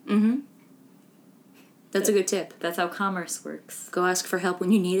paid them. Mm-hmm. That's a good tip. That's how commerce works. Go ask for help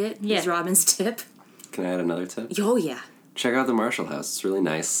when you need it. Yeah. Is Robin's tip. Can I add another tip? Oh, yeah. Check out the Marshall House. It's really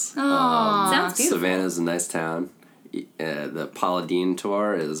nice. Sounds beautiful. Savannah's a nice town. The Paula Deen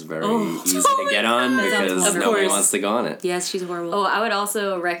tour is very easy to get on because nobody wants to go on it. Yes, she's horrible. Oh, I would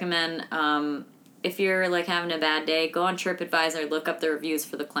also recommend, if you're, like, having a bad day, go on TripAdvisor, look up the reviews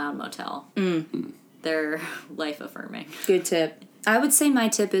for the Clown Motel. They're life-affirming. Good tip. I would say my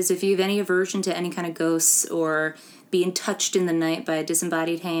tip is if you have any aversion to any kind of ghosts or being touched in the night by a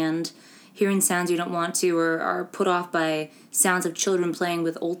disembodied hand, hearing sounds you don't want to, or are put off by sounds of children playing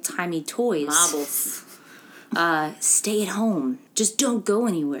with old-timey toys. Marbles. Stay at home. Just don't go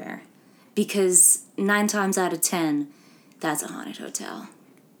anywhere. Because 9 times out of 10, that's a haunted hotel.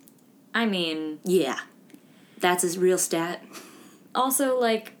 I mean... Yeah. That's a real stat. Also,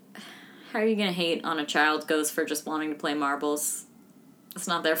 like, how are you going to hate on a child ghost for just wanting to play marbles? It's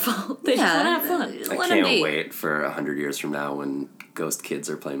not their fault. They just want to have fun. I can't wait for 100 years from now when ghost kids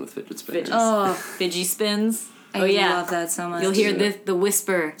are playing with fidget spinners. Fidget spins. I love that so much. You'll hear the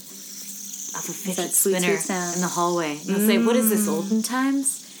whisper of a fidget spinner sound in the hallway. You'll say, what is this, olden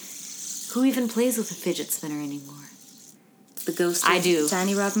times? Who even plays with a fidget spinner anymore? The ghost I of do.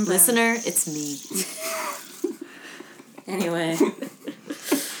 Tiny Robin Brown. Listener, it's me. Anyway.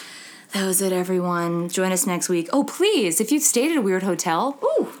 That was it, everyone. Join us next week. Oh, please, if you've stayed at a weird hotel,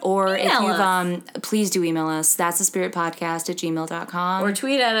 or if you've, please do email us. That's the spirit podcast at gmail.com. Or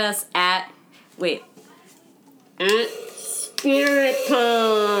tweet at us at Spirit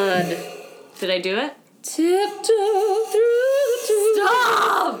Pod. Did I do it? Tiptoe through the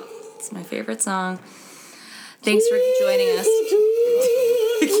Stop! It's my favorite song. Thanks for joining us.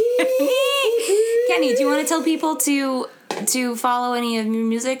 Kenny, do you want to tell people to follow any of your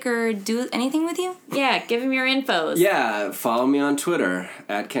music or do anything with you? Yeah, give him your infos. Yeah, follow me on Twitter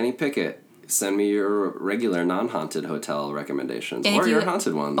at Kenny Pickett. Send me your regular non-haunted hotel recommendations or your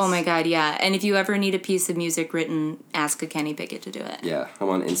haunted ones. Oh my god, yeah. And if you ever need a piece of music written, ask a Kenny Pickett to do it. Yeah, I'm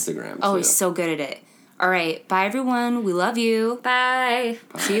on Instagram Oh, too. he's so good at it. All right, bye everyone. We love you. Bye.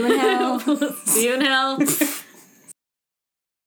 See you in hell. See you in hell.